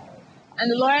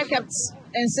 And the lawyer kept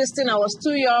insisting I was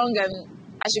too young and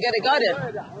I should get a guardian.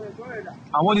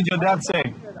 And what did your dad say?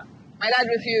 My dad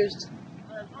refused.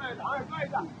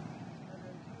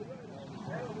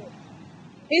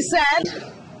 He said,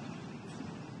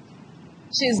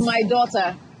 she's my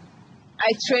daughter.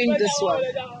 I trained this one.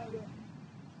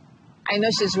 I know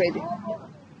she's ready.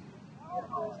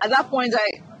 At that point,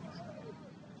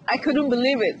 I couldn't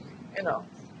believe it, you know.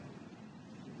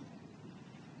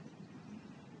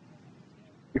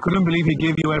 You couldn't believe he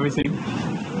gave you everything?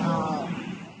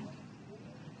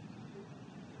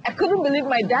 I couldn't believe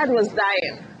my dad was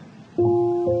dying.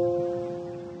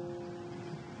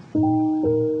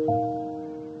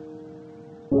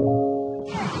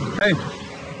 Hey,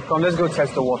 come, let's go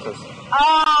test the waters.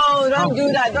 Oh, don't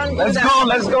do that, don't do that.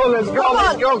 Let's go,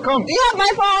 come. Do you have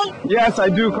my phone? Yes, I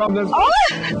do, come, let's go. Oh.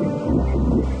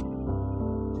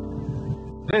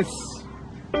 This,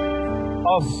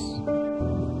 us,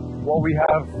 what we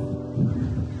have,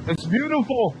 it's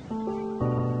beautiful.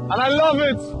 And I love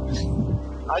it.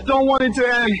 I don't want it to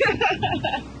end.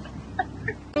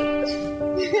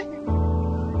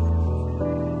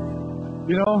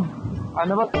 You know, I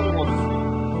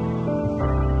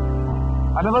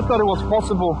never thought it was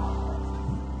possible.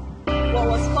 What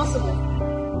was possible?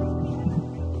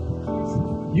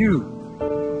 You.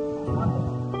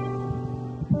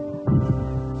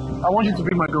 I want you to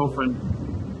be my girlfriend.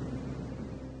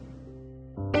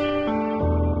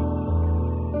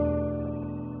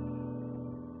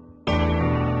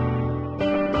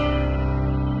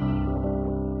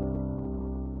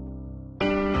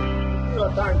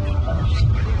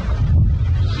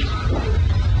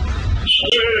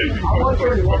 want to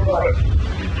tell you one more.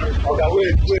 Okay,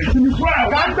 wait. Give me fuel.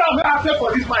 Calm down. When I say for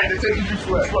this man, they say give me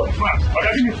fuel.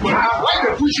 Okay, give me fuel. Why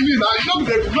they push me now? You don't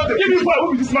give me fuel. Who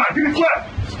be this man? Give me fuel.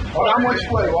 How much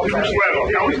fuel? Give me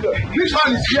fuel. This man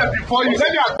is here before you. Let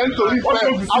me attend to him first.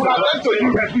 I will attend to you.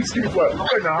 Please give me fuel.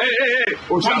 Okay now. Hey.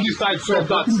 Come this side. Stop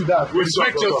that.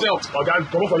 Respect yourself. Okay,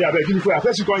 come on for here. Give me fuel.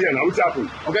 First you come here now. What's happened?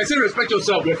 Okay, say respect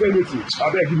yourself. You're saying waiting. I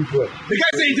beg, give me fuel. The guy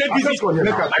say he's busy.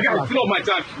 I got to fill up my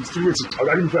tank. He's still waiting.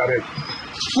 Okay, give me fuel. I beg.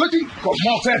 Waiting. Come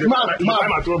on, first man.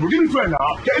 Give me fuel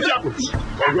now. Get it up.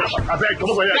 I beg,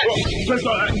 come over here. First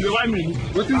remind me.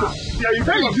 Waiting. Yeah, you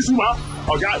tell of this woman.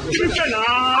 Okay, give me fuel now.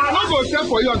 I'm not going to sell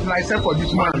for you until I sell for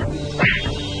this man.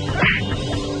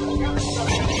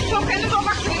 So can you go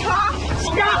back to the car?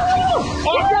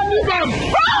 Okay, leave him.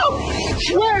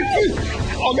 Wait.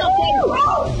 Okay,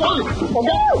 sorry.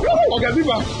 Okay, leave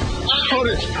him.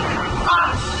 Sorry.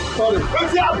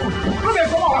 What's happening? When they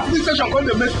come out of this station, when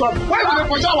they mess up, why do they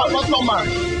push our customer man?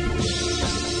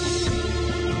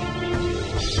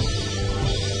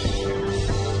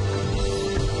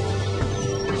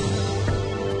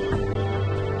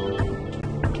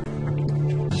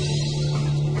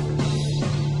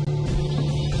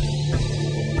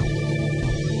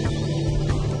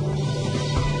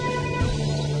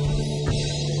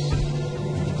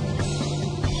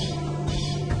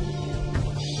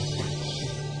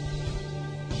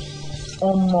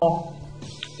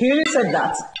 He really said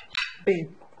that? Babe.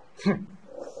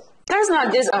 Guys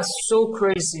nowadays are so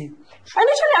crazy. I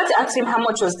literally had to ask him how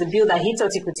much was the bill that he thought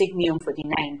he could take me home for the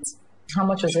night. How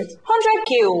much was it?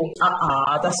 100K.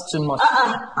 That's too much.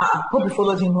 Hope you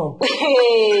followed him home.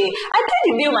 Hey, I paid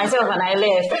the bill myself and I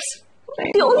left.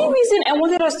 The only reason I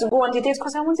wanted us to go on the date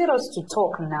because I wanted us to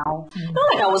talk now. Not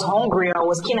like I was hungry or I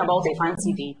was keen about a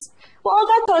fancy date. But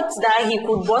Oga thought that he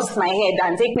could bust my head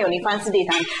and take me on a fancy date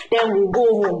and then we'll go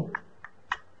home.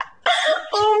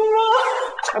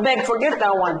 I beg, forget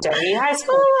that one, Jerry. High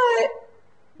school.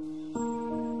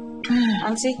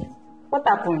 Auntie, what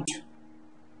happened?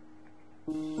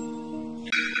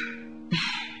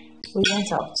 We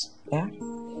went out, yeah?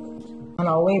 On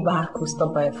our way back, we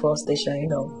stopped by a fuel station,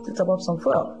 to top up some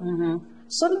fuel.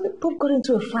 Suddenly, Pope got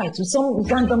into a fight with some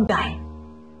random guy.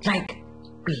 Like,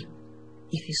 babe,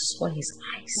 if you saw his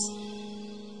eyes,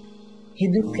 he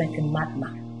looked like a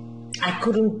madman. I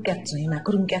couldn't get to him. I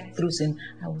couldn't get through to him.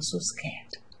 I was so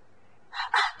scared.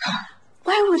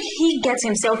 Why would he get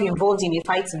himself involved in a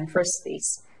fight in the first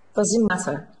place? Doesn't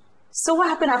matter. So what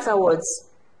happened afterwards?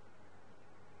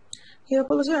 He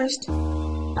apologized.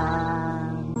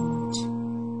 And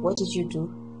what did you do?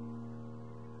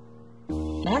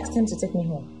 I asked him to take me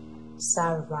home.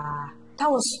 Zara, that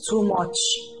was too much.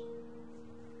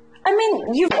 I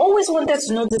mean, you've always wanted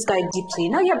to know this guy deeply.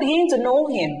 Now you're beginning to know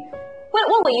him.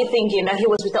 What were you thinking? That he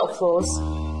was without flaws?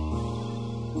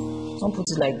 Don't put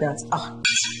it like that.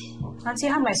 Auntie,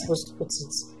 how am I supposed to put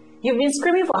it? You've been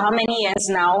screaming for how many years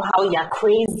now how you're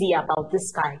crazy about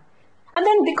this guy. And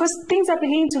then because things are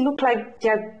beginning to look like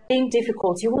they're being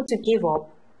difficult, you want to give up?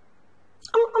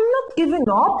 I'm not giving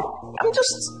up. I'm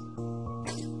just...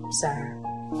 Zara,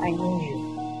 I know you.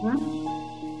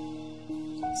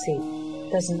 See,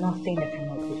 there's nothing that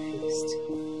cannot be fixed.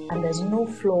 And there's no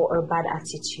flaw or bad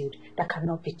attitude that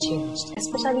cannot be changed.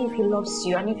 Especially if he loves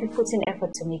you and if you put in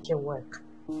effort to make it work.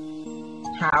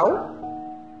 How?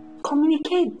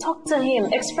 Communicate, talk to him,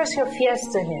 express your fears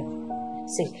to him.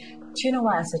 See, do you know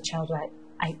why as a child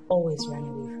I always ran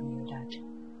away from your dad?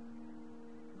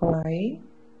 Why?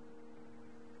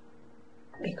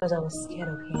 Because I was scared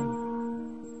of him.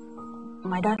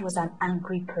 My dad was an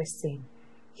angry person.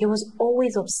 He was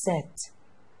always upset.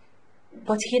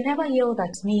 But he never yelled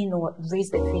at me nor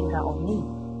raised a finger on me.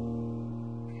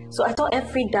 So I thought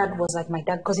every dad was like my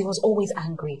dad because he was always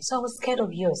angry. So I was scared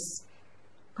of yours.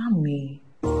 Mommy,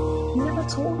 you never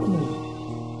told me.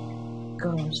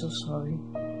 Girl, I'm so sorry.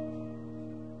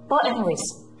 But anyways,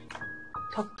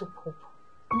 talk to Pope.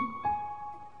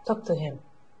 Talk to him.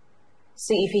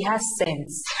 See if he has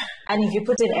sense. And if you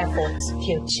put in effort,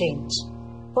 he'll change.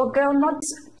 But girl, not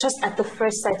just at the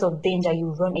first sight of danger,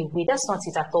 you run away. That's not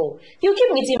it at all. You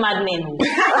keep meeting mad men.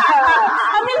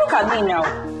 I mean, look at me now.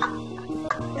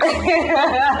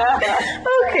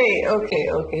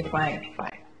 Okay, fine.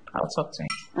 I'll talk to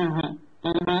him.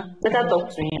 Better talk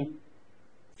to him.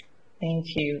 Thank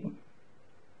you.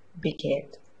 Big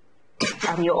head.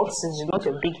 I'm your oxygen, not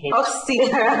your big head.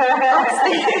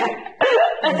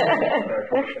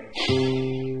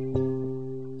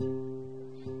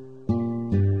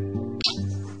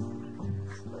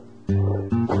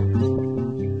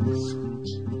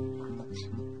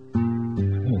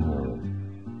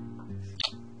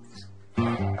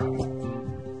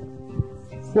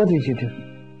 What did you do?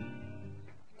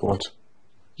 What?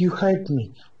 You heard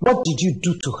me. What did you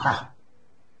do to her?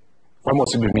 Why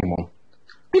must it be me, Mom?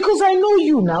 Because I know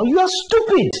you now. You are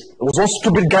stupid. It was one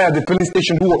stupid guy at the police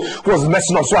station who was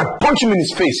messing up, so I punched him in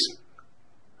his face.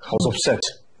 I was upset.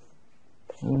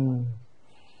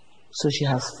 So she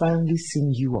has finally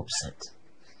seen you upset.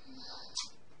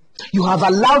 You have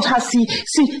allowed her see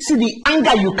the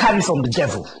anger you carry from the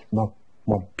devil. Mom,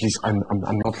 please, I'm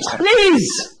not.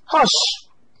 Please, hush.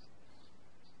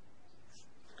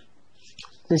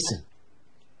 Listen.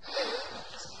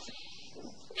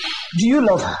 Do you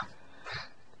love her?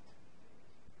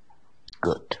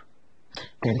 Good.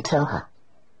 Then tell her.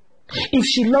 If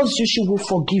she loves you, she will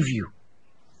forgive you.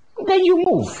 Then you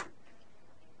move.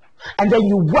 And then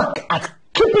you work at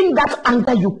keeping that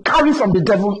anger you carry from the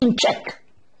devil in check.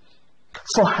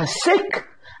 For her sake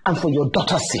and for your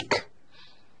daughter's sake.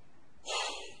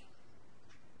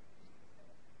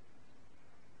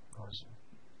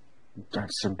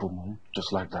 That's simple, Mom.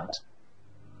 Just like that.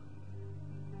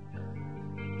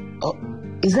 Oh,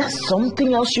 is there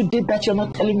something else you did that you're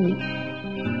not telling me?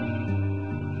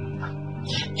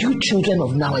 You children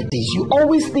of nowadays, you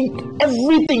always think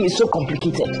everything is so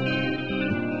complicated.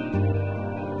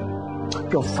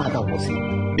 Your father was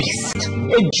a beast,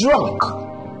 a drunk.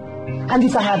 And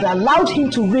if I had allowed him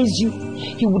to raise you,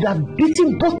 he would have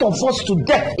beaten both of us to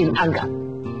death in anger.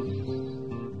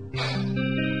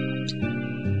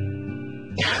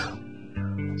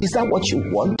 Is that what you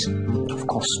want? Of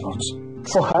course not.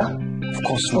 For her? Of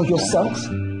course not. For yourself?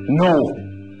 No.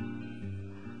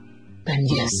 Then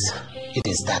yes, it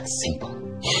is that simple.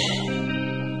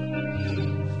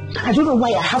 I don't know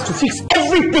why I have to fix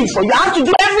everything for you. I have to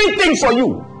do everything for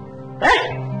you.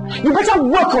 Eh? You better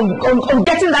work on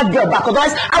getting that girl back,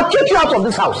 otherwise I'll kick you out of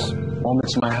this house. Mom,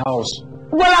 it's my house.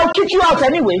 Well, I'll kick you out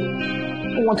anyway.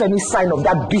 I don't want any sign of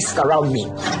that beast around me.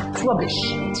 Rubbish.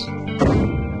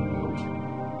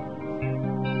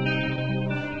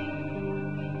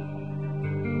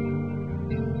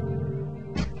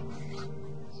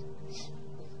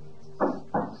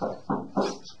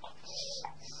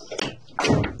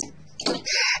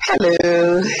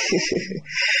 Hello.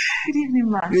 Good evening,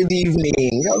 ma. Good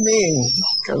evening.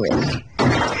 Come in.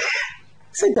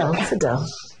 Sit down.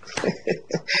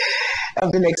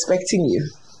 I've been expecting you.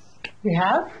 We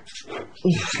have?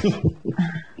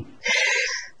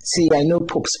 See, I know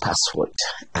Pope's password,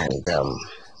 and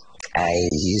I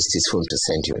used his phone to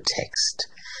send you a text.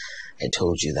 I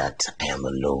told you that I am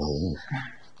alone.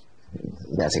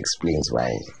 That explains why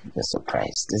you're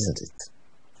surprised, isn't it?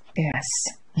 Yes.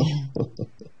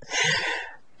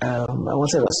 I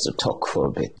wanted us to talk for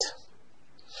a bit.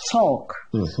 Talk?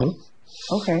 Mm-hmm.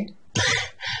 Okay.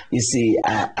 You see,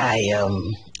 I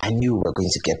knew we were going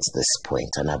to get to this point,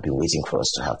 and I've been waiting for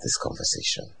us to have this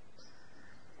conversation.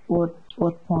 What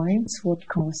point? What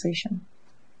conversation?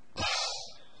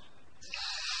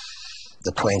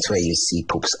 The point where you see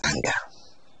Pope's anger.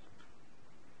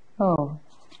 Oh,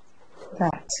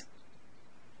 that.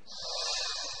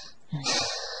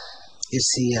 You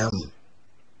see,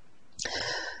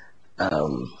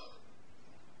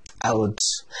 I would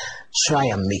try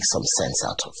and make some sense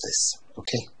out of this,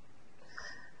 okay?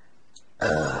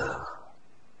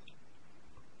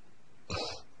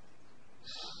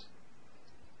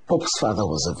 Pope's father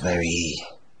was a very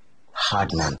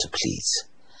hard man to please.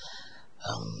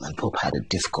 And Pope had a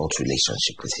difficult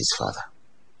relationship with his father.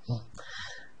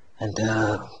 And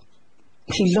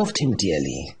he loved him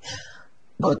dearly.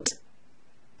 But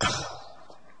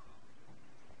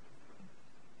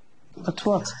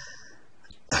what?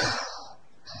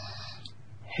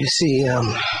 You see,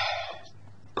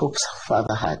 Pope's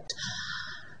father had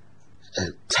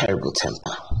a terrible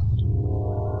temper.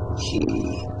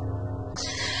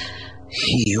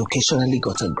 He occasionally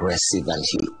got aggressive, and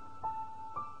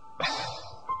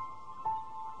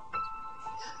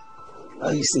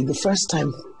you see, the first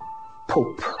time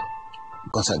Pope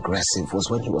got aggressive was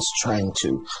when he was trying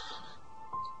to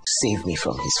save me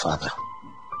from his father.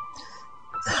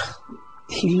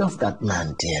 He loved that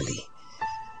man dearly.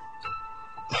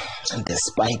 And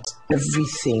despite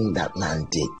everything that man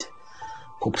did,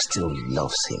 Pope still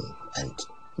loves him and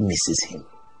misses him.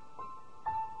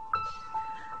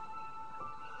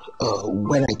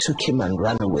 When I took him and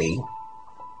ran away,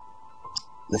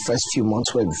 the first few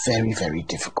months were very, very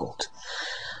difficult.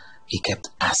 He kept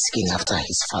asking after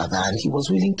his father, and he was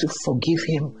willing to forgive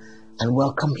him and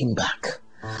welcome him back.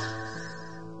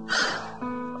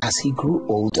 As he grew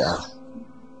older,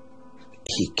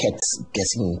 he kept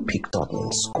getting picked on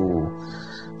in school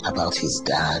about his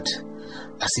dad,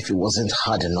 as if it wasn't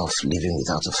hard enough living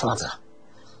without a father.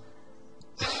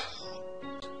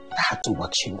 had to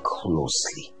watch him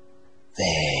closely,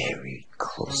 very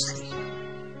closely.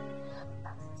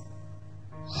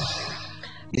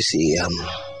 You see,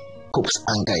 Pope's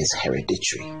anger is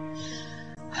hereditary,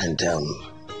 and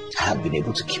I have been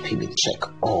able to keep him in check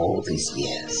all these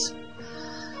years.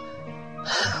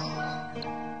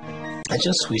 I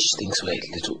just wish things were a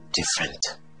little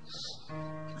different.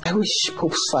 I wish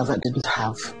Pope's father didn't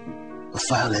have a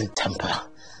violent temper.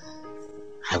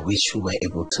 I wish we were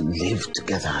able to live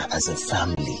together as a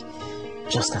family,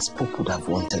 just as Pope would have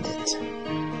wanted it.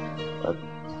 But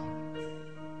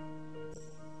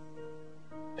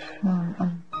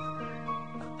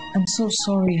I'm so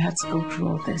sorry you had to go through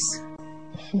all this.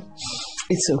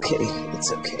 it's okay,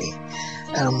 it's okay.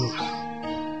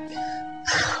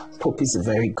 Pope is a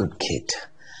very good kid,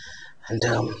 and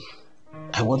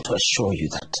I want to assure you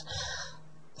that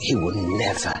he will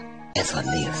never, ever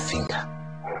lay a finger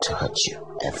to hurt you,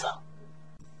 ever,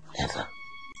 ever.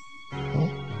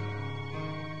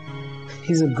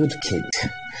 He's a good kid,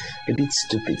 a bit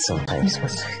stupid sometimes,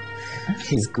 but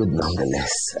he's good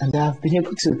nonetheless. And I've been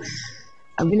able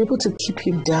to keep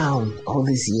him down all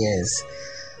these years,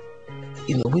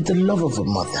 with the love of a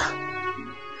mother.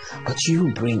 But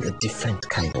you bring a different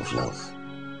kind of love,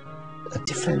 a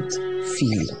different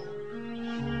feeling.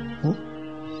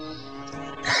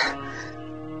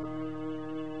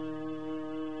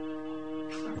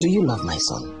 Do you love my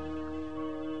son?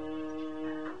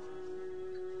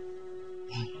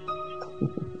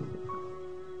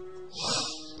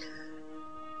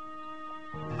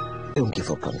 Don't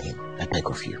give up on him, I beg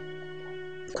of you,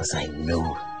 because I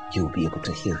know you'll be able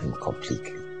to heal him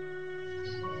completely.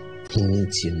 He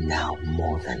needs you now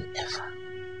more than ever.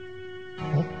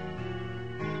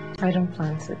 I don't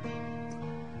plan to.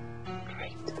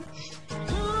 Great.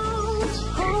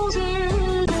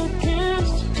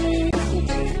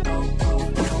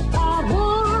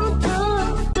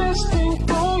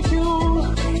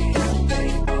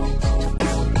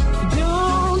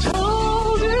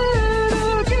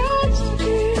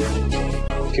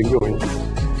 Keep going.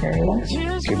 Very well.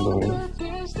 Keep going.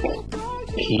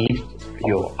 Keep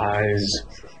your eyes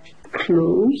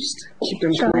Closed. Keep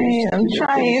them I'm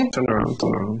trying. Turn around.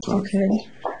 Okay.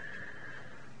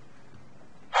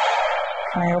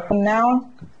 Can I open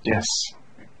now? Yes.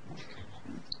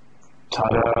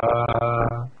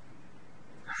 Ta-da!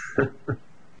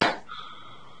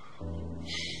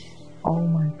 Oh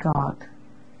my God.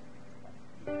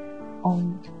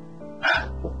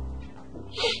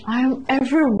 I am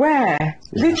everywhere.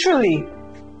 Literally.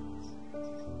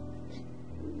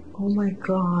 Oh my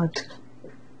God.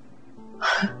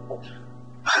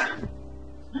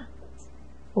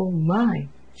 Oh my.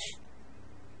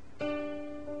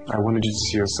 I wanted you to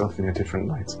see yourself in a different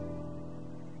light.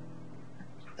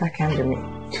 That can't be me.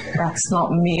 That's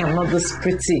not me. I'm not this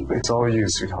pretty. It's all you,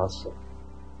 sweetheart.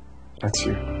 That's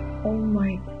you. Oh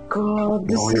my God.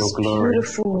 This all your is glory.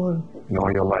 beautiful. In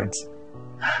all your light.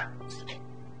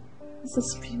 This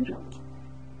is beautiful.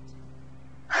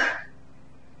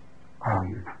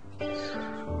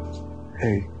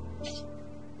 Hey.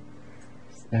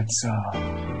 Let's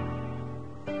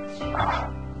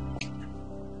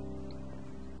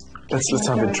Let's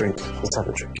have a drink. Let's have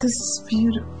a drink. This is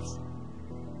beautiful.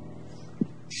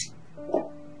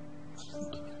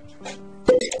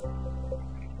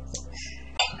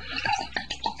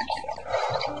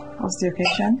 What's the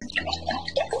occasion?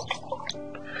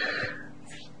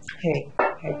 Hey.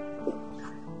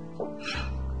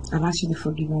 I've actually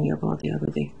forgiven you about the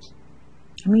other day.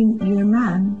 I mean, you're a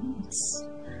man.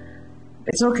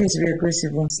 It's okay to be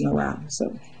aggressive once in a while, so...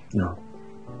 No.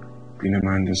 Being a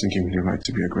man doesn't give me the right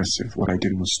to be aggressive. What I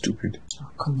did was stupid. Oh,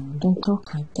 come on, don't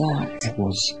talk like that. It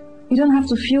was. You don't have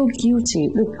to feel guilty.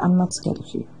 Look, I'm not scared of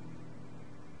you.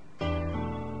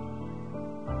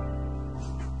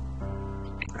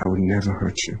 I would never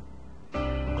hurt you.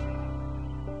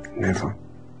 Never.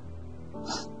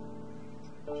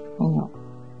 I know.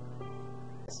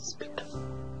 This is beautiful.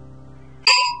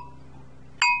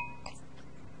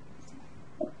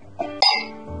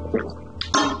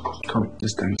 Come,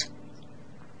 let's dance.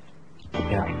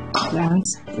 Yeah.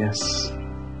 Dance? Yes.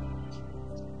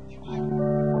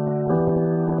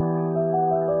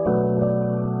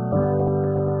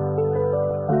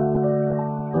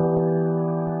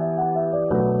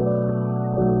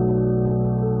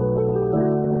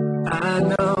 I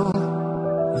know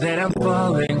that I'm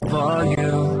falling for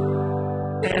you,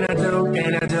 and I don't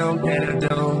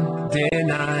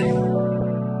deny.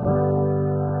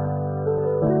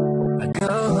 I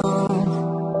go home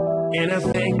and I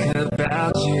think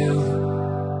about you,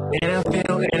 and I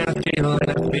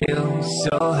feel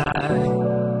so high.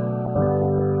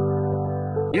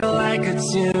 You're like a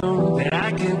tune that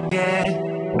I can get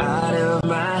out of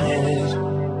my head.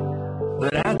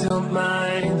 But I don't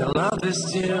mind, I love this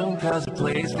tune cause it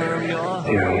plays from your heart.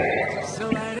 Yeah. So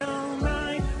I don't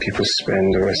mind. People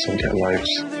spend the rest of their lives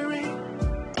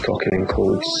talking in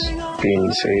codes,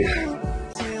 being safe,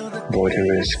 avoiding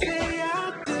risk,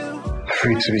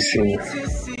 afraid to be seen.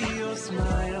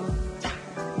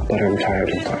 But I'm tired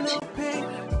of that.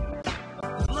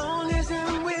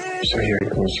 So here it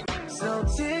goes.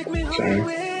 Sorry.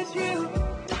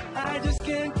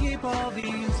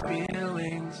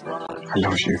 I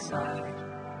love you.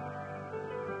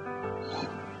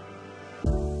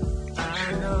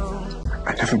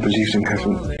 I never believed in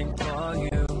heaven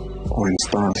or in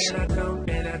stars.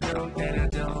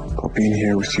 But being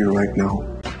here with you right now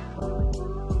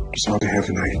is all the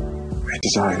heaven I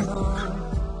desire.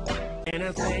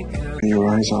 And your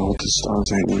eyes are all the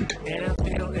stars I need.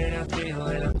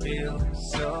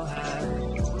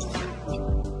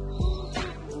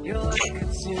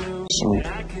 So,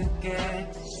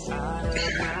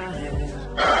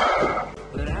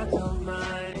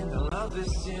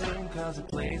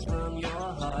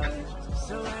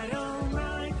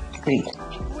 Wait,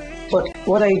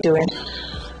 what are you doing?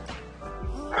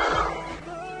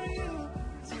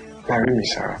 marry me,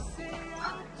 Sarah.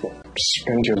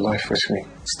 Spend your life with me.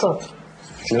 Stop.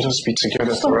 Let us be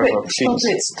together Stop forever, it.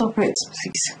 please. Stop it,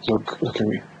 please. Look at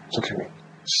me. Look at me.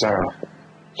 Sarah,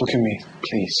 look at me,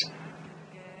 please.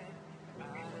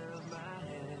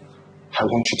 I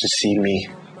want you to see me.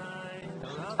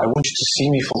 I want you to see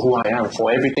me for who I am,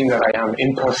 for everything that I am,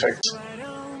 imperfect,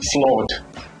 flawed.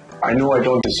 I know I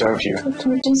don't deserve you.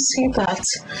 Don't say that.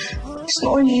 It's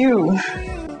not you.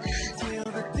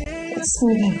 It's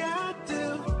me.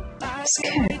 I'm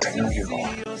scared. I know you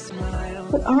are.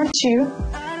 But aren't you?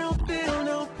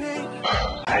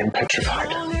 I am petrified.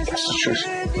 That's the truth.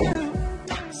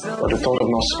 But the thought of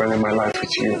not spending my life with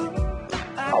you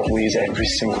outweighs every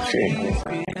single fear in me.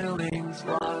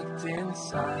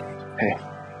 Hey,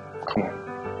 come on.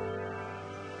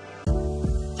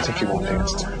 Take it one thing at a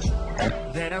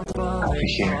time, alright? I'll be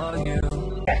here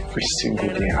every single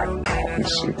day. I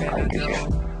promise you I'll be here.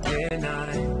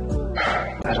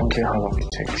 I don't care how long it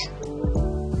takes.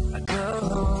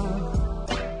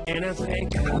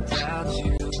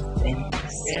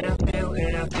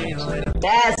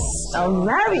 Yes, I'm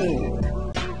married.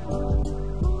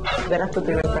 Better put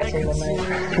the refresher in the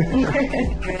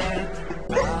mind.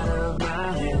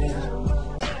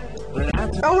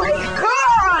 Oh my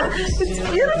God! It's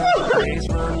beautiful!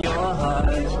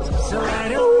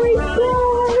 Oh my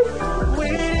God!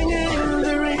 Waiting in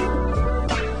the rain,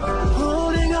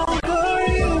 holding on for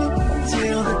you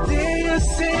till the day you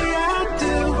say I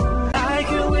do. I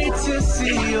can't wait to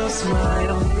see your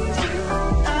smile.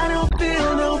 I don't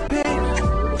feel no pain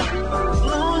as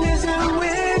long as I'm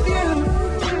with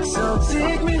you. So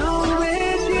take me home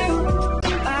with you.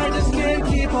 I just can't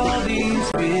keep all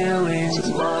these feelings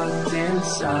locked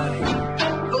inside.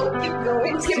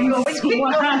 Keep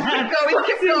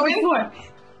going.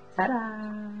 Ta-da!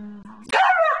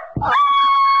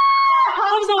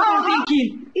 How's that one thinking?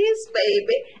 Yes,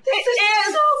 baby. This is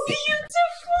so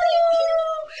beautiful.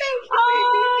 Thank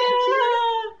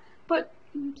you. But,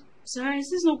 Zara, is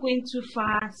this not going too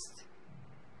fast?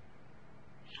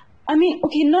 I mean,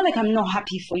 okay, not like I'm not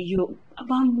happy for you,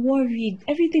 but I'm worried.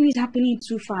 Everything is happening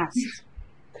too fast.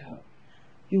 Girl,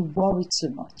 you worry too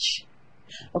much.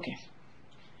 Okay.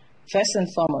 First and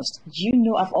foremost, you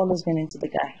know I've always been into the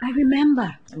guy. I remember.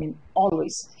 I mean,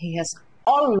 always. He has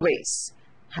always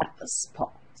had the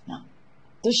spot. Now,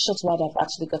 this short while I've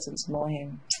actually gotten to know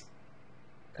him.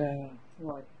 Girl,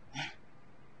 What?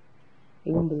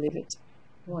 you won't believe it.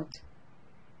 What?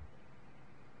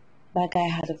 That guy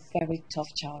had a very tough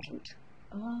childhood.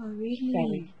 Oh, really?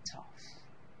 Very tough.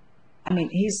 I mean,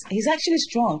 he's actually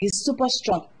strong. He's super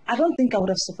strong. I don't think I would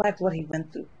have survived what he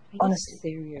went through. Honestly.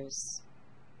 Serious.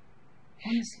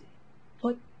 Honestly.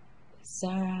 But,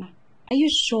 Zara, are you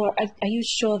sure? Are you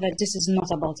sure that this is not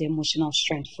about the emotional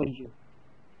strength for you?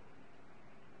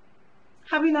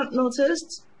 Have you not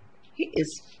noticed? He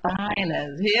is fine as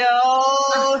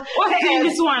hell. What's in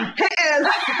this one? He is.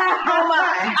 Oh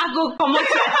my. I go come up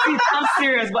to your feet. I'm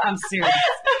serious, but I'm serious.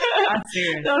 I'm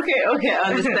serious. Okay, I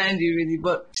understand you really,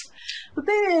 but the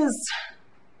thing is,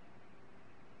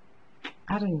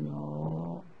 I don't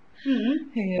know.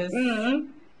 Yes.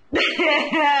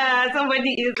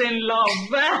 Somebody is in love.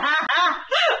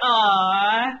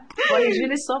 Aww. But he's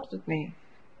really soft with me.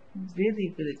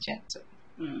 Really, really gentle.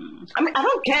 I mean, I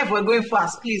don't care if we're going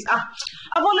fast, please.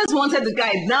 I've always wanted the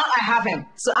guy. Now I have him.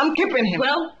 So I'm keeping him.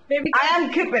 Well, baby, I am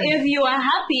keeping him. if you are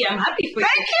happy, I'm happy for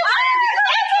Thank you.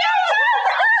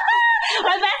 you.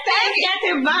 Let's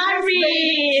get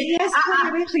married. Yes,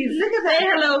 please. Look at that. Say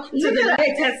hello to the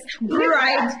latest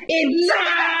bride in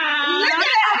town.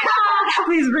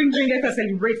 Please bring drink to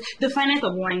celebrate the finest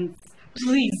of wines.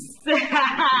 Please.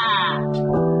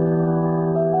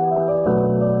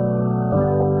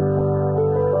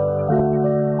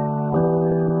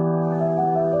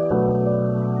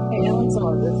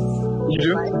 You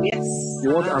do? Yes. You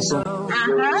want aso?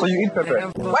 So you eat pepper?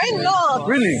 Why not?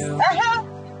 Really?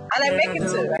 And I make it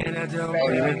too.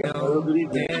 Oh, you make it? Good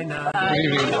evening.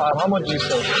 How much do you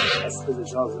sell?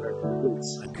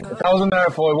 1,000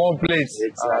 naira for one plate.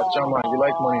 Chama, you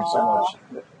like money so much.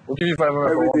 We'll give you 500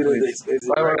 for one plate.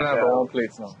 500 naira for one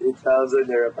plate now. 8,000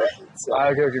 naira per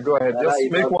plate. Okay, go ahead. Just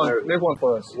make one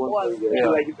for us. Yeah.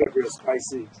 Like the pepper is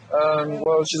spicy.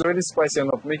 Well, she's already spicy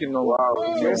enough. Make it normal.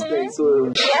 Wow. Yes.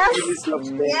 So this looks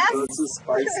too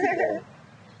spicy.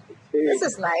 This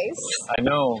is nice. I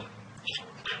know.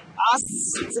 Us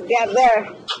together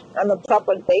on a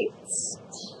proper date.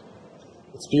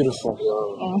 It's beautiful.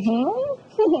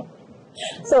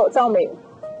 So tell me,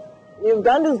 you've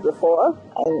done this before,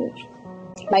 and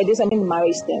by this I mean the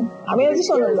marriage thing. I mean, I just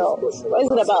want to know, what is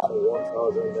it about?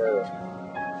 1,000 naira.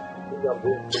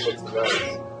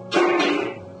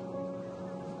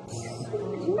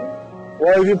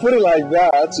 Well, if you put it like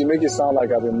that, you make it sound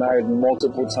like I've been married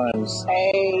multiple times.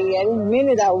 Hey, I didn't mean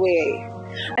it that way.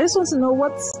 I just want to know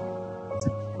what's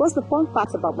the fun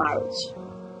part about marriage?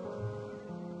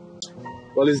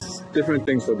 Well, it's different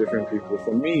things for different people.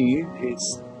 For me,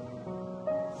 it's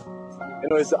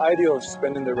the idea of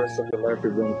spending the rest of your life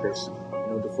with one person,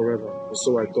 the forever.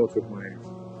 So I thought with my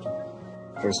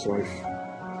first wife.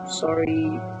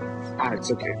 Sorry.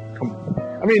 It's okay. Come on.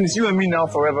 I mean, it's you and me now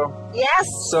forever. Yes.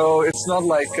 So it's not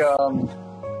like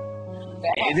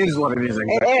it is what it is.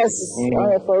 Exactly. It is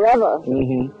forever.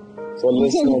 Mm-hmm. So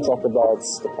let's not talk about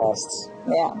the past.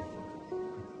 Yeah.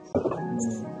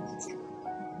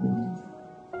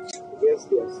 Yes,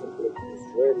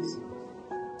 ready.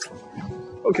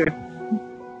 Okay.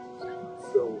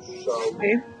 So shall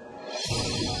we?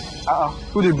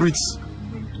 Who the breeds?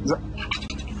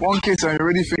 One case and you're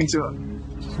already fainting.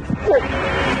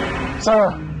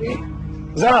 Zara!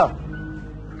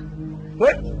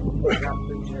 What?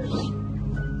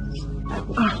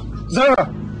 Zara!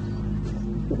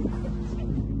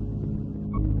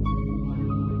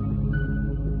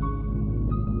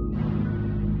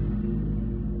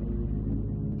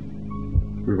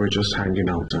 We were just hanging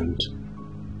out and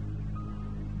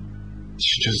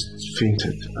she just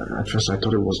fainted. At first I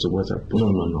thought it was the weather.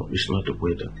 No, it's not the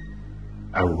weather.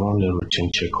 I run a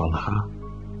routine check on her.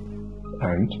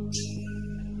 And?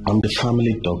 I'm the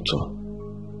family doctor.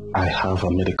 I have a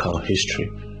medical history,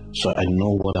 so I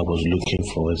know what I was looking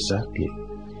for exactly.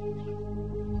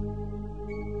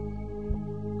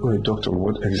 Wait, doctor,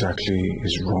 what exactly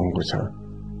is wrong with her?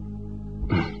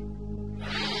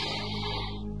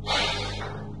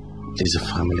 It's a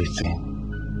family thing.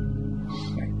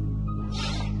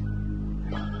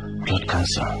 Blood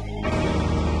cancer.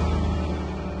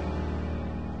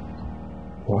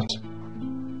 What?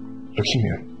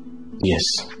 Leukemia? Yes.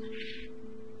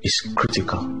 It's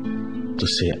critical, to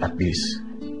say at least.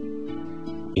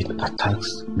 It attacks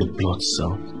the blood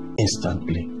cell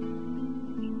instantly.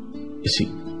 You see,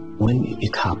 when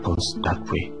it happens that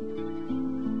way,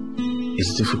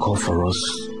 it's difficult for us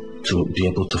to be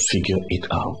able to figure it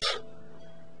out.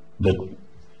 But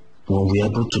when we're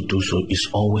able to do so, it's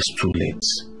always too late.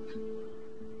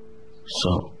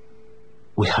 So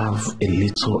we have a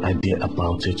little idea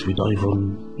about it. We don't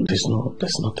even, there's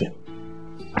nothing.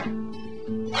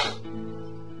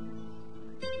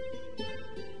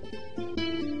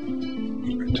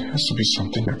 There has to be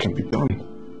something that can be done.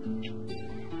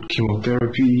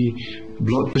 Chemotherapy,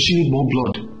 blood, but she needs more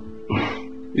blood.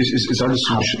 Is that the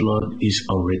solution? Her blood is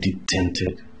already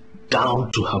tainted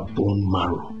down to her bone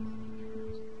marrow.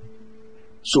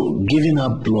 So giving her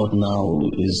blood now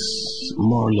is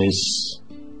more or less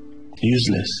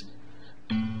useless.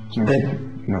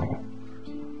 No.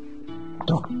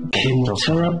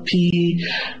 Chemotherapy,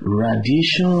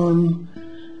 radiation,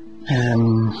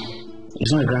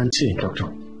 it's not a guarantee. Doctor,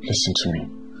 listen to me.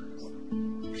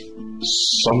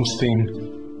 Something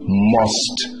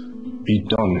must be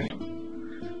done.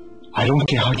 I don't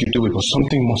care how you do it, but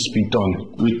something must be done.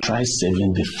 We tried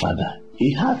saving the father.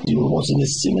 He was in a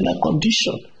similar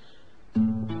condition.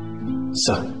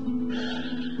 Sir,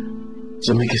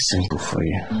 to make it simple for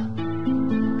you,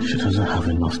 she doesn't have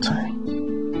enough time.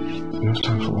 Enough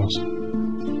time for what?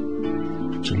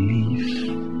 To leave.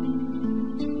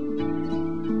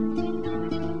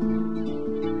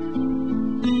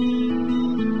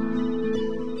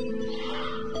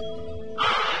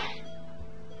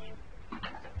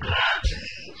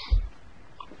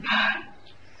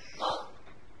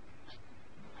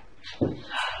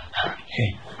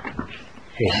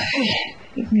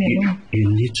 Leave me alone. You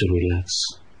need to relax.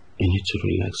 You need to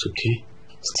relax, okay?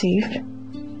 Steve?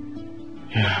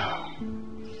 Yeah.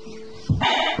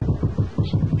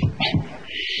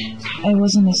 I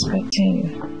wasn't expecting you.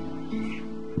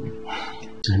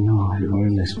 I know, you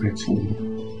weren't expecting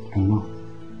me. I know.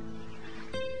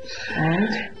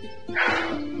 And?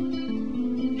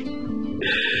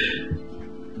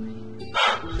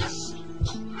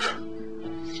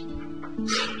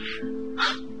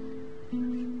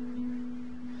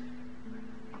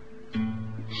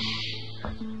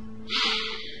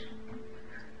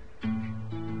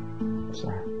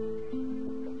 Zara,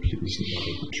 please, no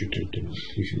matter what you do not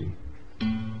leave me.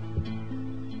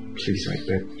 Please, I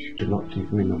beg you, do not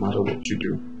leave me no matter what you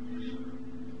do.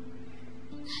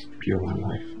 You're my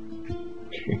life.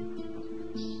 Okay?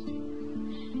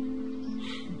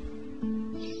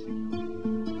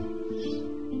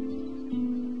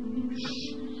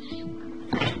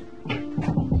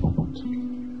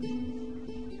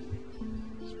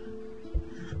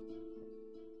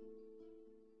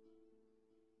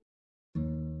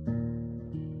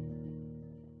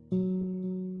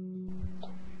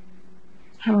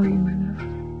 How are you, my love?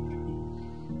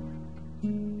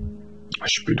 I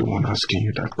should be the one asking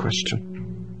you that question.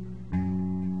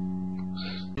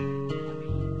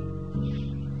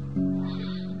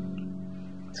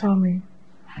 Tell me,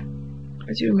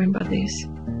 do you remember this?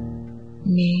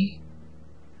 Me?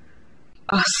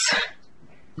 Us?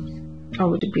 Or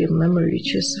would it be a memory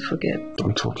you choose to forget?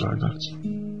 Don't talk like that.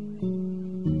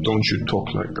 Don't you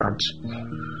talk like that.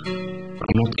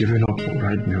 I'm not giving up,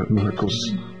 alright?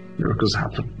 Miracles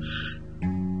happen.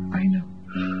 I know.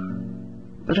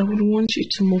 But I would want you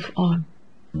to move on.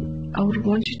 I would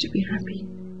want you to be happy.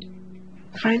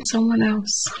 Find someone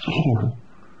else. Oh,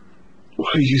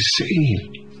 what are you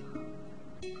saying?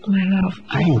 My love,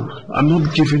 No, I'm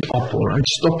not giving up, alright?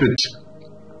 Stop it.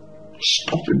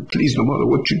 Stop it, please. No matter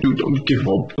what you do, don't give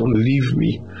up. Don't leave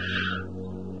me.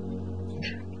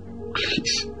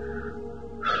 Please.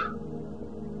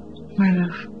 My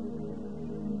love,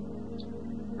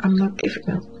 I'm not giving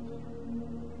up.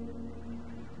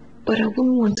 But I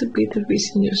wouldn't want to be the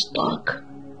reason you're stuck.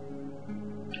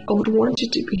 I would want you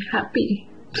to be happy.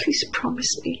 Please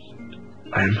promise me.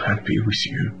 I am happy with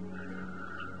you.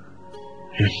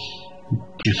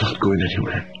 You're not going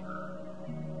anywhere.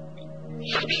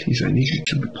 Please, I need you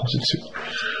to be positive.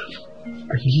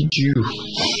 I need you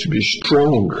to be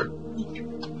strong.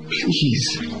 Please.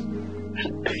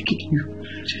 I'm begging you.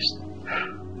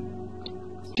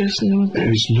 Just know that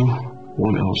There is no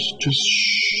one else. Just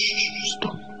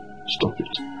stop. Stop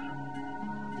it.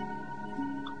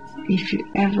 if you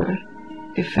ever,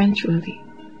 eventually,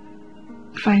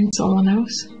 find someone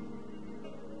else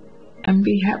and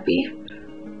be happy,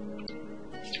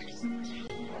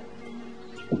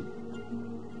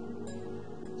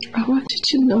 I want you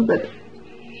to know that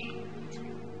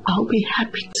I'll be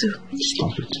happy too.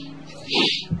 Stop it.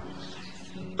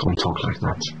 Don't talk like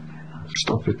that.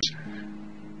 Stop it.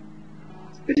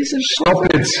 It isn't Stop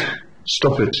it.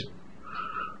 Stop it.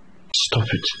 Stop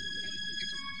it.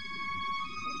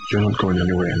 You're not going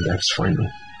anywhere, and that's final.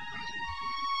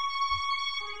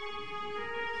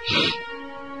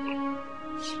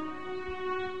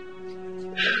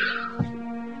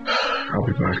 I'll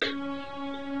be back.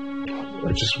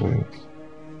 I just want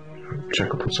to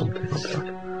check up on something. I'll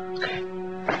be back.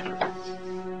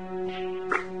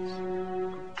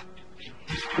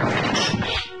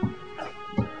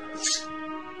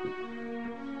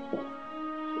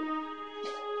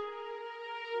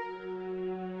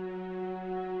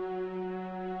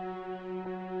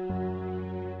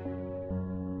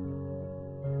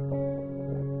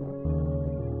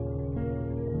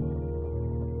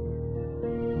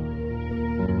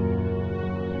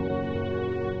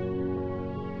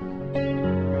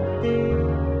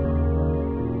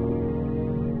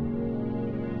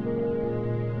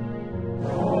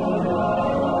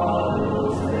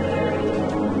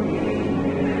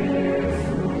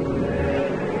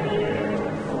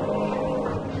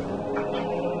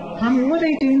 What are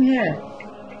you doing here?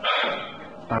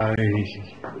 I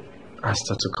asked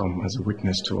her to come as a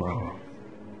witness to our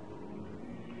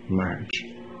marriage.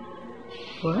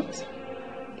 What?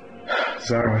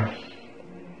 Zara,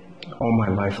 all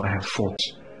my life I have fought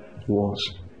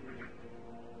wars.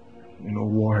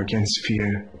 War against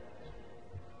fear.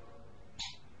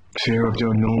 Fear of the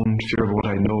unknown, fear of what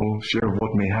I know, fear of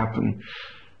what may happen.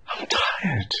 I'm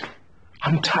tired.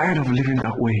 I'm tired of living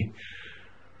that way.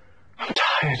 I'm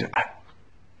tired.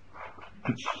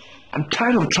 I'm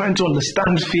tired of trying to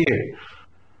understand fear.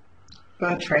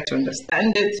 Don't try to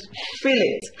understand it. Feel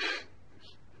it.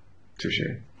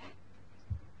 Touché.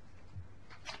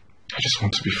 just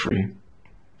want to be free.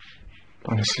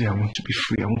 Honestly, I want to be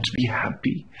free. I want to be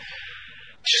happy.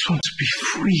 I just want to be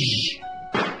free.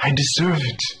 I deserve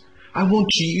it. I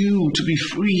want you to be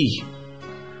free.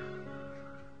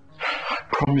 I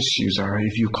promise you, Zara,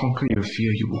 if you conquer your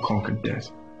fear, you will conquer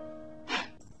death.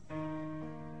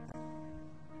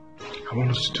 I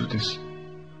want us to do this.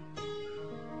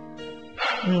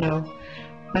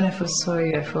 When I first saw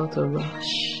you, I felt a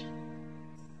rush.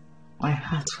 My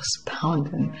heart was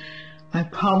pounding. My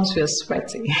palms were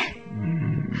sweaty.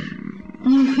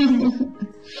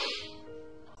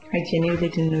 I genuinely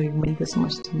didn't know you meant this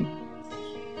much to me.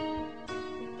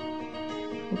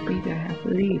 But baby, I have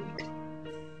lived.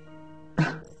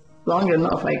 Long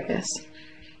enough, I guess.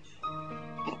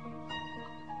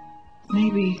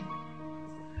 Maybe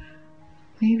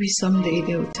someday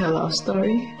they will tell our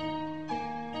story.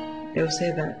 They'll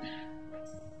say that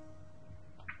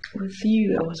with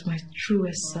you, I was my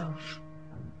truest self.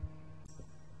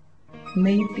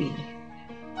 Maybe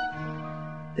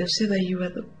they'll say that you were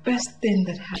the best thing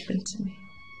that happened to me.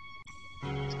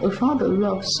 We found a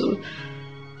love so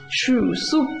true,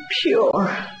 so pure.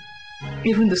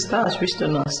 Even the stars wished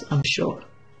on us, I'm sure.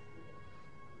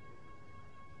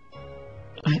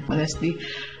 Honestly,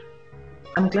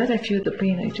 I'm glad I feel the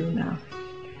pain I do now.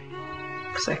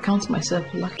 Because I count myself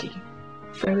lucky,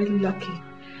 very lucky,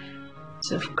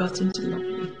 to have gotten to love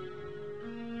you.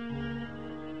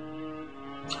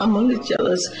 I'm only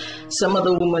jealous some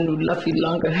other woman would love you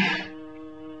longer.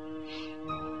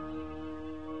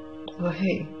 But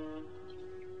hey,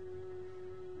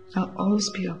 I'll always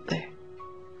be up there.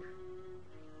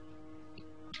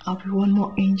 I'll be one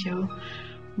more angel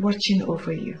watching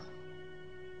over you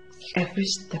every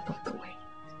step of the way.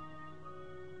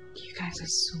 You guys are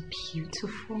so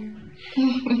beautiful.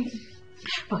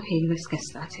 Okay, let's get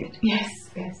started. Yes.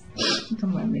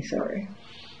 Don't mind me, sorry.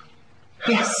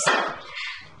 Yes.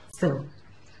 So,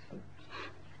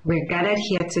 we're gathered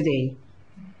here today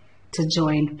to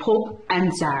join Pope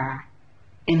and Zara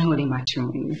in holy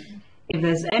matrimony. If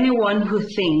there's anyone who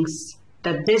thinks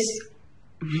that this...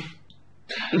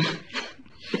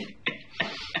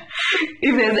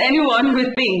 If there's anyone who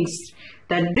thinks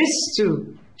that these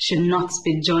two should not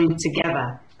be joined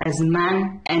together as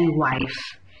man and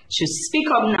wife, should speak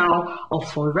up now or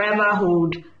forever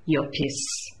hold your peace.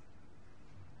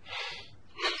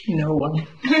 No one.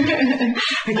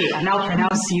 Okay, I now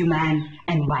pronounce you man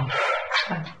and wife.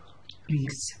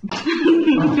 Please.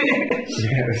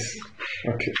 Yes.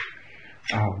 Okay.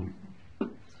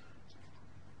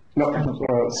 No,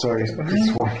 sorry. This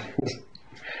one.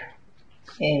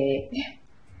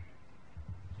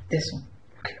 This one.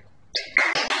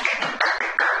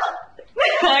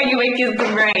 You make kiss the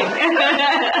brain.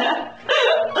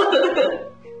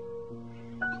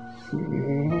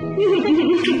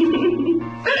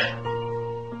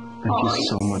 Thank you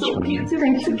so much for me.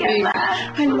 Thanks again.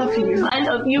 I love you. I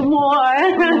love you more.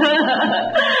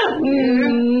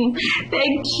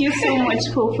 Thank you so much,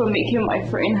 Pope, for making my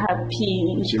friend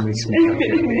happy. She makes me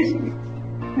happy.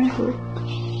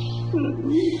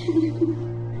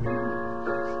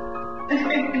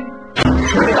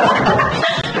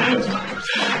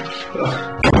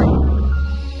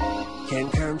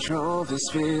 Can't control this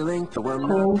feeling, though I'm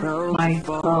not prone to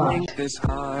falling this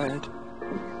hard.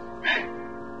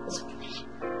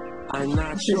 I'm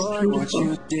not sure what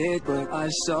you did, but I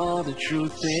saw the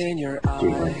truth in your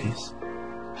eyes.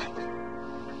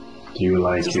 Do you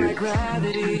like Just it? like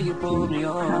gravity, you pulled me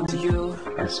on to you.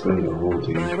 I spent the whole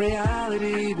day. My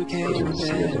reality became a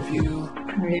bit of you.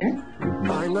 Yeah?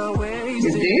 I'm not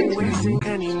You did? wasting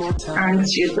any more time. Aren't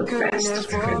you the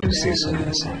best? I had to say so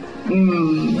myself. The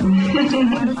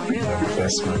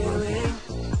best, my brother.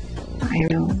 I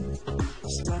know.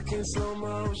 Stuck in slow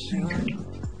motion.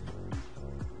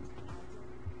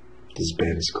 This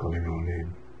bed is calling our name.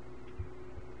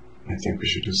 I think we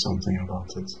should do something about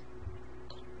it.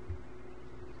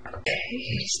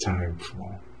 It's time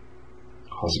for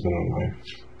husband and wife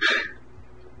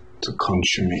to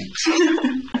consummate.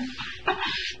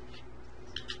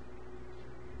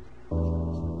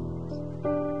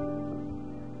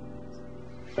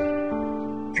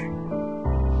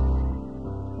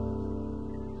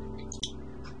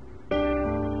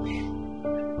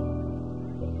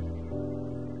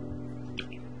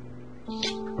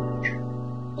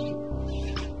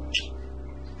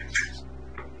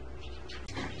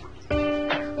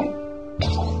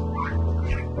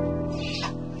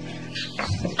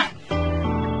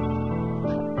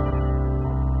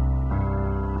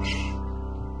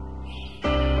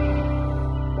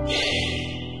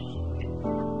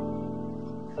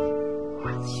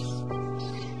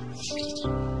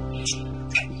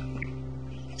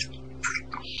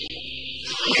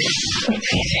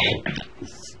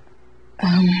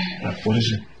 What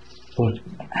is it? What?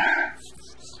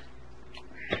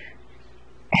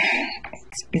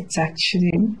 It's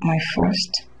actually my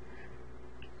first.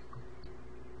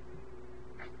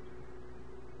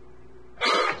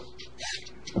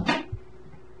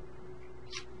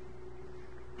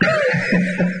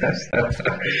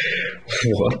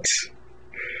 What?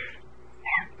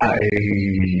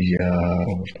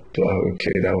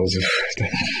 Okay, that was a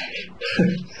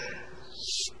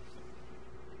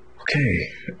okay.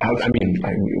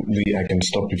 I can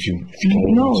stop if you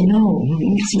don't No, want to. no,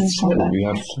 it's not that. We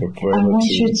have forever I want to.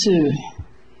 you to.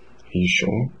 Are you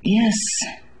sure? Yes.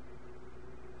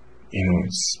 You know,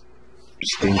 it's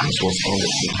dangerous what's wrong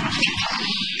with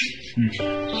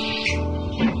you.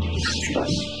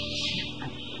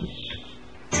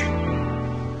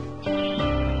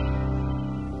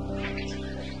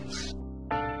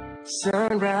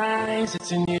 Sunrise,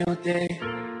 it's a new day.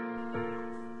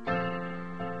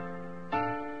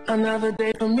 Another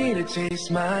day for me to chase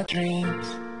my dreams.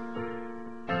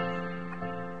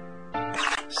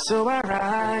 So I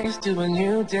rise to a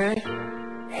new day.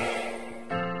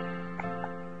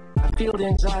 I feel the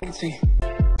anxiety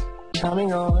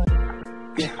coming on.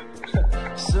 Yeah.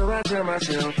 So I tell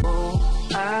myself, oh,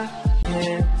 I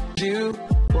can do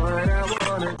what I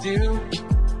wanna do.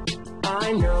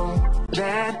 I know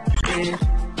that if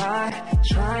I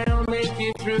try, I'll make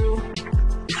it through.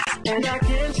 And I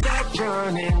can't stop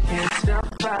running, can't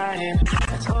stop fighting.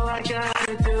 That's all I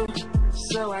gotta do.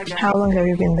 So I got. How long have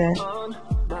you been there? On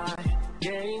my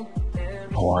game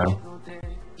A while.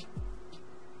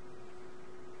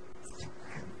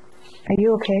 Are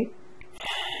you okay?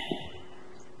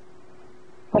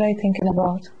 What are you thinking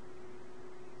about?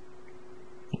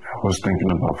 I was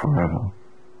thinking about forever.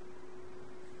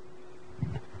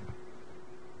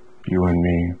 You and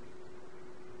me.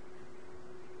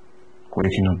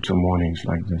 Waking up to mornings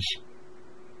like this.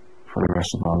 For the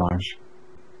rest of our lives.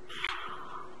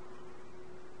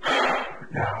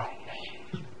 Yeah.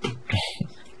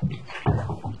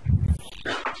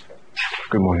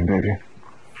 Good morning, baby.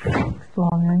 Good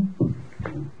morning.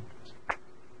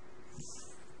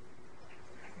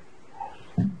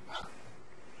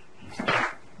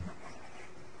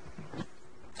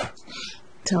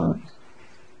 Tell me,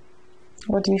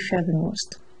 what do you fear the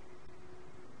most?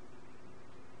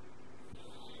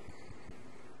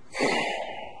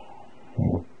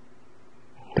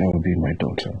 That would be my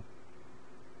daughter.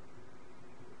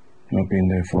 Not being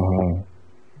there for her.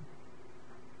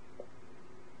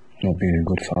 Not being a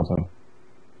good father.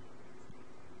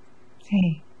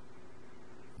 Hey,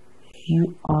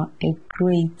 you are a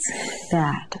great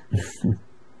dad.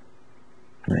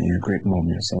 And you're a great mom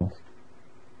yourself.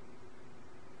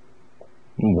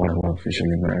 Well, we're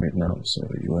officially married now, so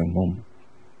you and mom.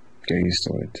 Get used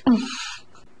to it.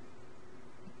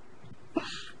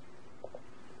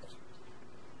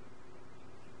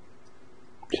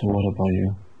 So what about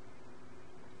you?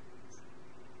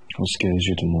 What scares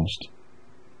you the most?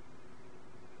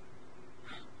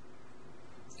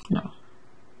 No.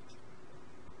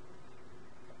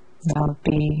 That would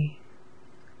be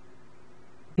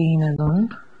being alone.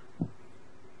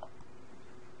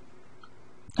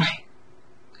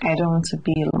 I don't want to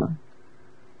be alone.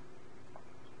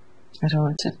 I don't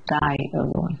want to die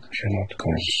alone. You're not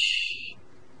going.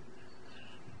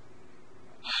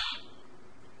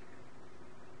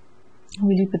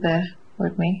 Will you be there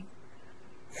with me?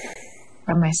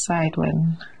 By my side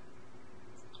when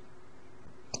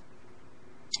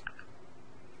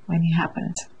it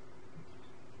happened?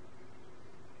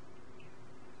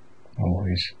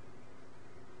 Always.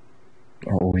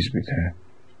 I'll always be there.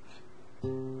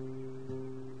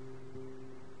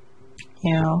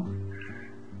 You know,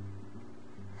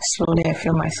 slowly I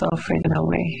feel myself fading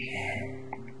away.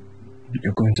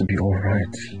 You're going to be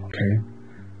alright, okay?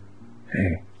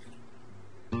 Hey.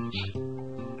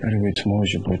 By the way,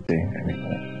 tomorrow's your birthday.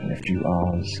 In a few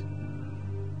hours.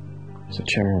 So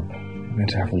cheer up. We're going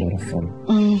to have a lot of fun.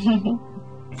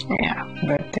 Yeah,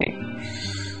 birthday.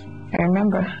 I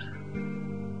remember.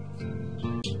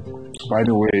 By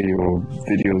the way, your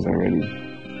videos are ready.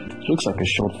 Looks like a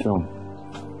short film.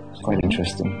 It's quite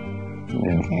interesting.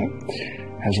 Yeah. Okay.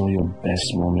 Has all your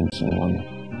best moments in one.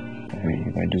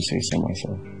 If I do say so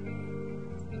myself.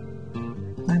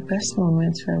 My best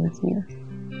moments were with you.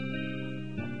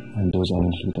 And those are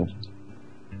included.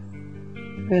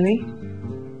 Really?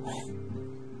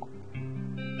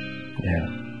 Yeah.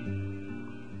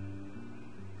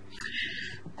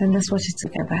 Then let's watch it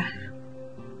together.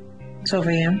 12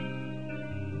 a.m.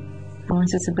 I want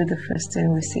it to be the first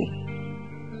thing we see.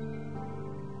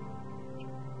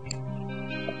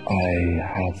 I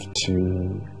have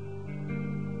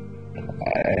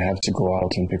to go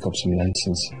out and pick up some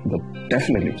lenses, but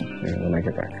definitely when I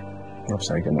get back,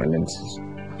 perhaps I get my lenses.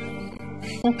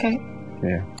 Okay.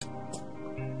 Yeah.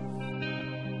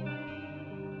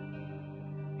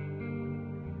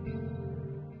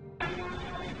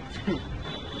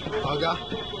 Oga.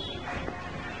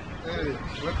 Hey,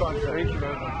 welcome, sir. Thank you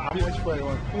very much. How much for you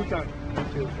want? Full time.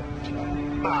 Thank you, sir.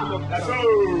 Let's go!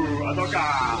 Adoka!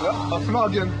 Afternoon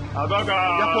again. Adoka!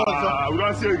 We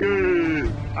don't see again.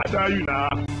 I tell you now.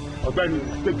 Okay,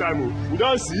 take time. We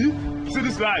don't see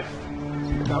this life.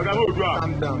 Oga, no do.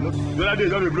 Calm down. The other day,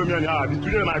 don't blow me on your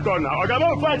today my turn now. Oga,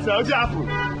 no fight, sir. What's happening?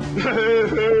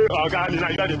 Oga, now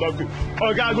you got to talk to.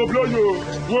 Oga, go blow you.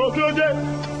 Go blow them.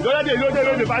 The other day,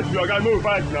 no fight you. Oga, no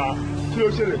fight now.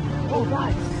 Oh,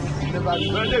 right. Never do.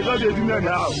 The other day, do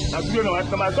now. I'm doing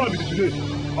my son today.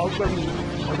 Oga,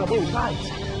 go fight.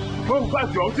 Go fight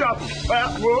you. What's happening?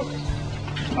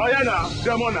 Oh, yeah, now.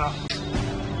 Demo now.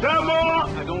 Demo.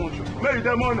 I don't want you. Maybe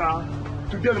demo now.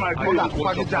 Today my day. Oga,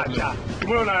 Kupagi Jaja.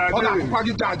 Tomorrow na my day. Oga,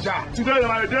 Kupagi Jaja. Today is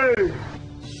my day.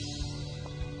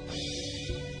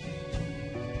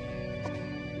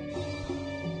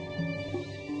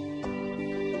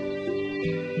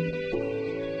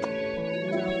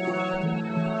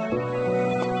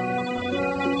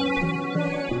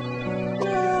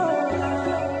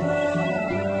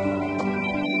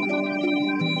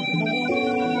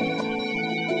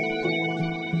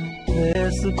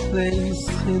 There's a place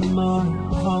in my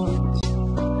heart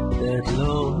that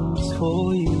longs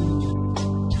for you.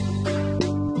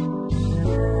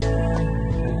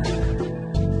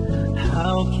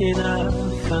 How can I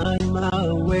find my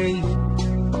way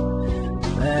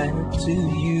back to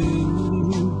you?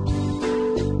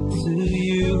 To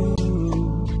you.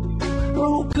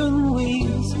 Broken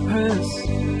wings press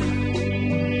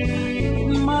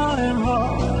in my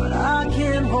heart. I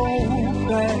can't hold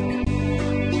back.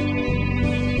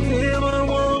 Feel I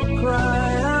won't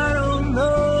cry, I don't know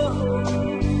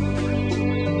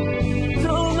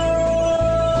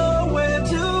where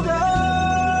to go.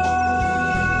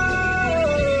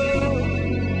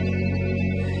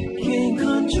 Can't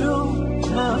control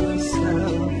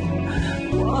myself,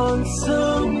 want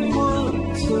someone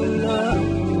to love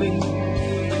me.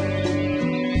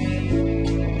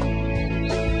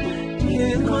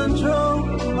 Can't control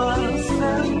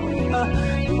myself, I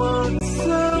want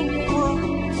someone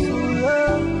to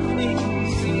love me,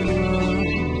 so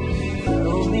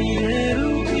tell me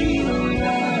it'll be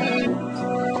alright.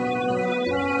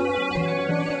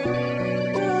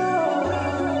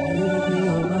 It'll be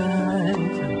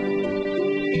alright.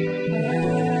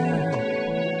 Yeah.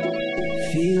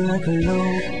 Feel like a low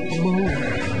moon.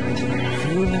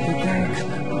 Feel like a dark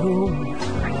room.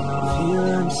 Feel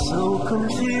I'm so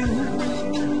confused.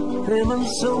 Then I'm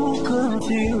so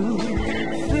confused.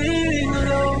 Feeling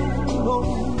alone.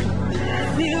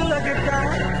 Feel like a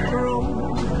dark room.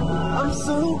 I'm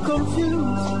so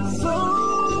confused, so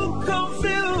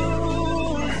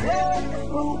confused. Yeah.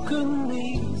 Broken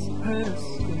wings hurts.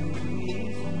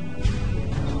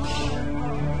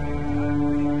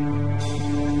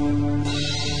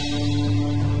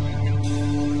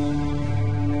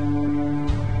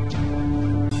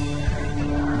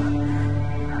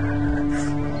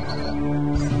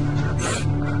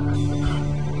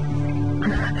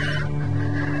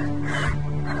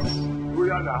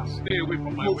 Stay away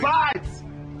from my way. Fight!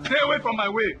 Stay away from my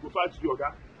way. Go fight you, Oga.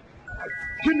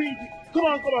 Give me. Come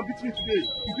on, beat me today.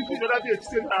 You beat me the other day. You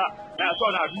say, I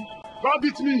thought I'd be. Come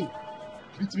beat me.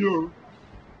 Beat me, oh.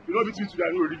 You don't beat me today, I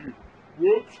know leave you.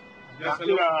 What? Yes,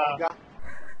 hello.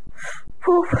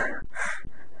 Poop.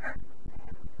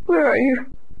 Where are you?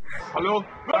 Hello?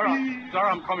 Zara,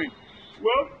 I'm coming.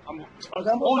 Well,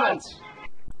 hold on.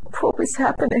 Poop is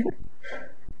happening.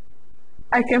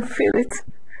 I can feel it.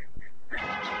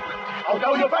 I'll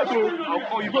call you back. I'll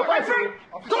call you back.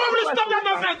 Come on, stop that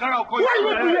nonsense. Why are you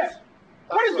waiting here?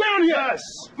 What is going on here? Yes.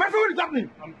 My friend, what is happening?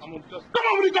 Come on,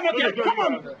 will you come up here? Come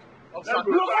on.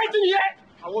 You're fighting here?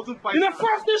 I wasn't fighting. In a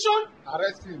first station?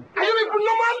 Arrest him. Are you people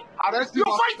normal? Arrest him.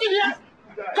 You're fighting here?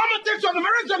 Come and take them.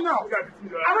 Arrest them now.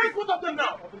 Arrest both of them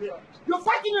now. You're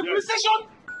fighting in a police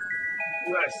station?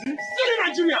 Yes. Still in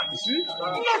Nigeria. You see?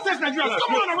 Nonsense Nigeria.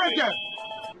 Come on, arrest them.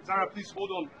 Zara, please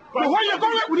hold on. But why are you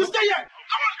going? Will you stay here?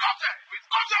 Come on, come there.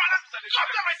 Come there,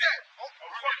 I said.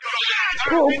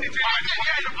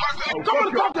 Come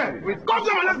on, come there. Come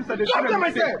there, I said. Come there,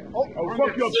 I said. I'll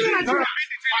fuck you up. Still in Nigeria.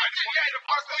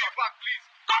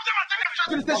 Come there, I said.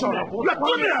 To the station. You're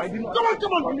 2 minutes.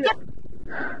 Come on.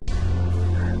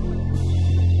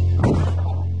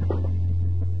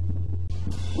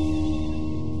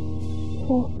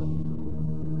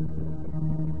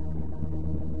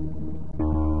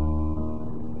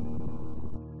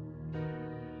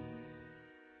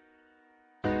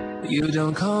 You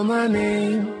don't call my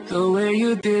name the way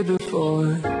you did before.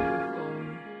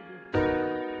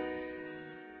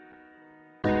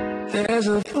 There's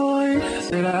a void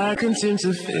that I can seem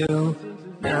to feel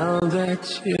now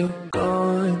that you're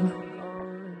gone.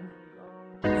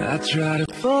 I try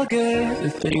to forget the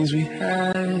things we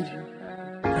had.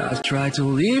 I try to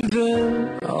leave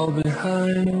them all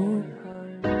behind.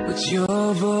 But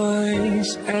your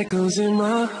voice echoes in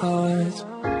my heart,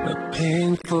 a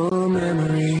painful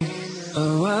memory.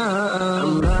 Oh,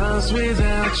 I'm lost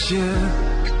without you,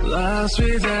 lost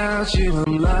without you,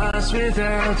 I'm lost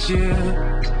without you,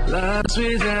 lost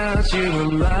without you,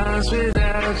 I'm lost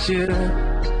without you,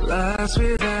 lost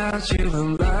without you,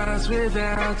 I'm lost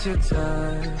without your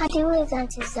touch. Mbadiwe is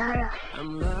Auntie Zara.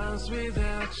 I'm lost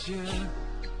without you,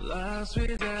 lost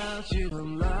without you,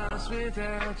 I'm lost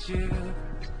without you,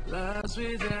 lost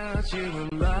without you, I'm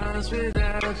lost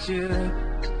without you,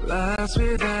 lost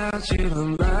without you,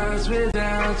 I'm lost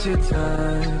without your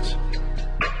touch.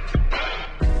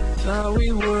 Thought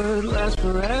we would last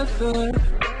forever,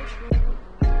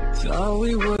 thought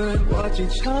we would watch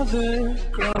each other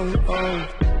grow old.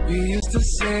 We used to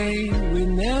say we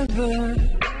never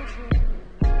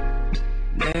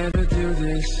do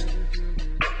this.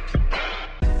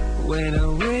 When I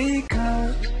wake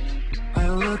up, I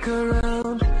look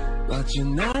around, but you're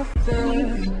not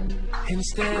there.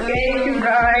 Instead, Hey,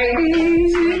 ready?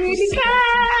 The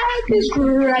cat is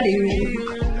ready.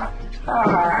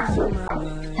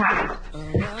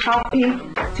 Happy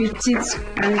 50th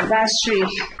anniversary.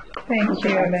 Thank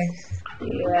you, Alex.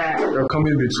 Yeah. You're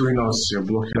coming between us, you're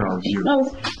blocking our view. Oh.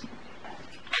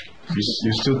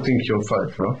 You still think you're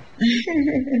 5, huh?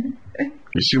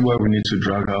 You see why we need to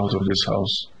drag her out of this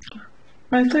house?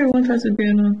 I thought you wanted to be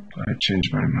alone. I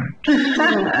changed my mind.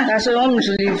 That's what I want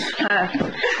to leave.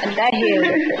 And that here.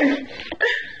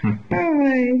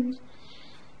 Alright.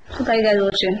 What are you guys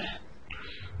watching?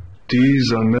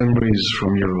 These are memories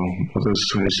from your mother's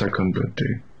 22nd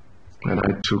birthday. And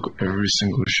I took every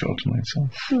single shot myself.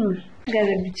 You guys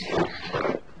are beautiful.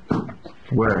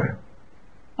 Where?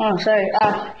 Oh, sorry. I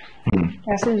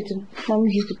said it to Mommy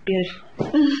used to be.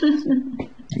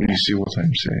 You see what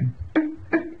I'm saying?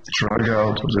 Drag her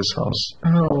out of this house.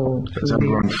 Oh, let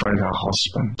everyone find her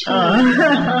husband.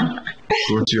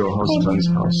 Go to your husband's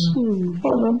house.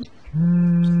 Hold on.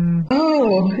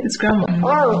 Oh, it's Grandma.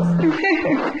 Oh.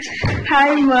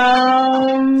 Hi,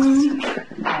 Mom.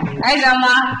 Hi,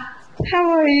 Grandma. How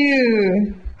are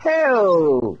you?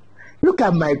 Hell, look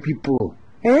at my people.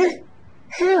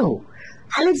 Hell,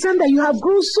 Alexander, you have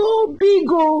grown so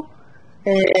big, oh.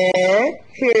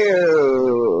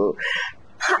 Hell.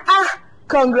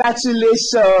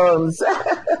 Congratulations.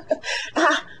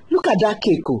 Look at that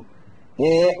cake, oh.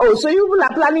 Oh, so you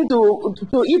are planning to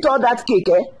eat all that cake,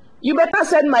 eh? You better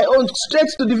send my own straight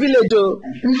to the village, oh.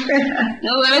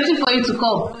 No, we're waiting for you to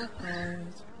come.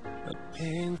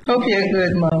 Hope you're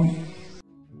good, Mom.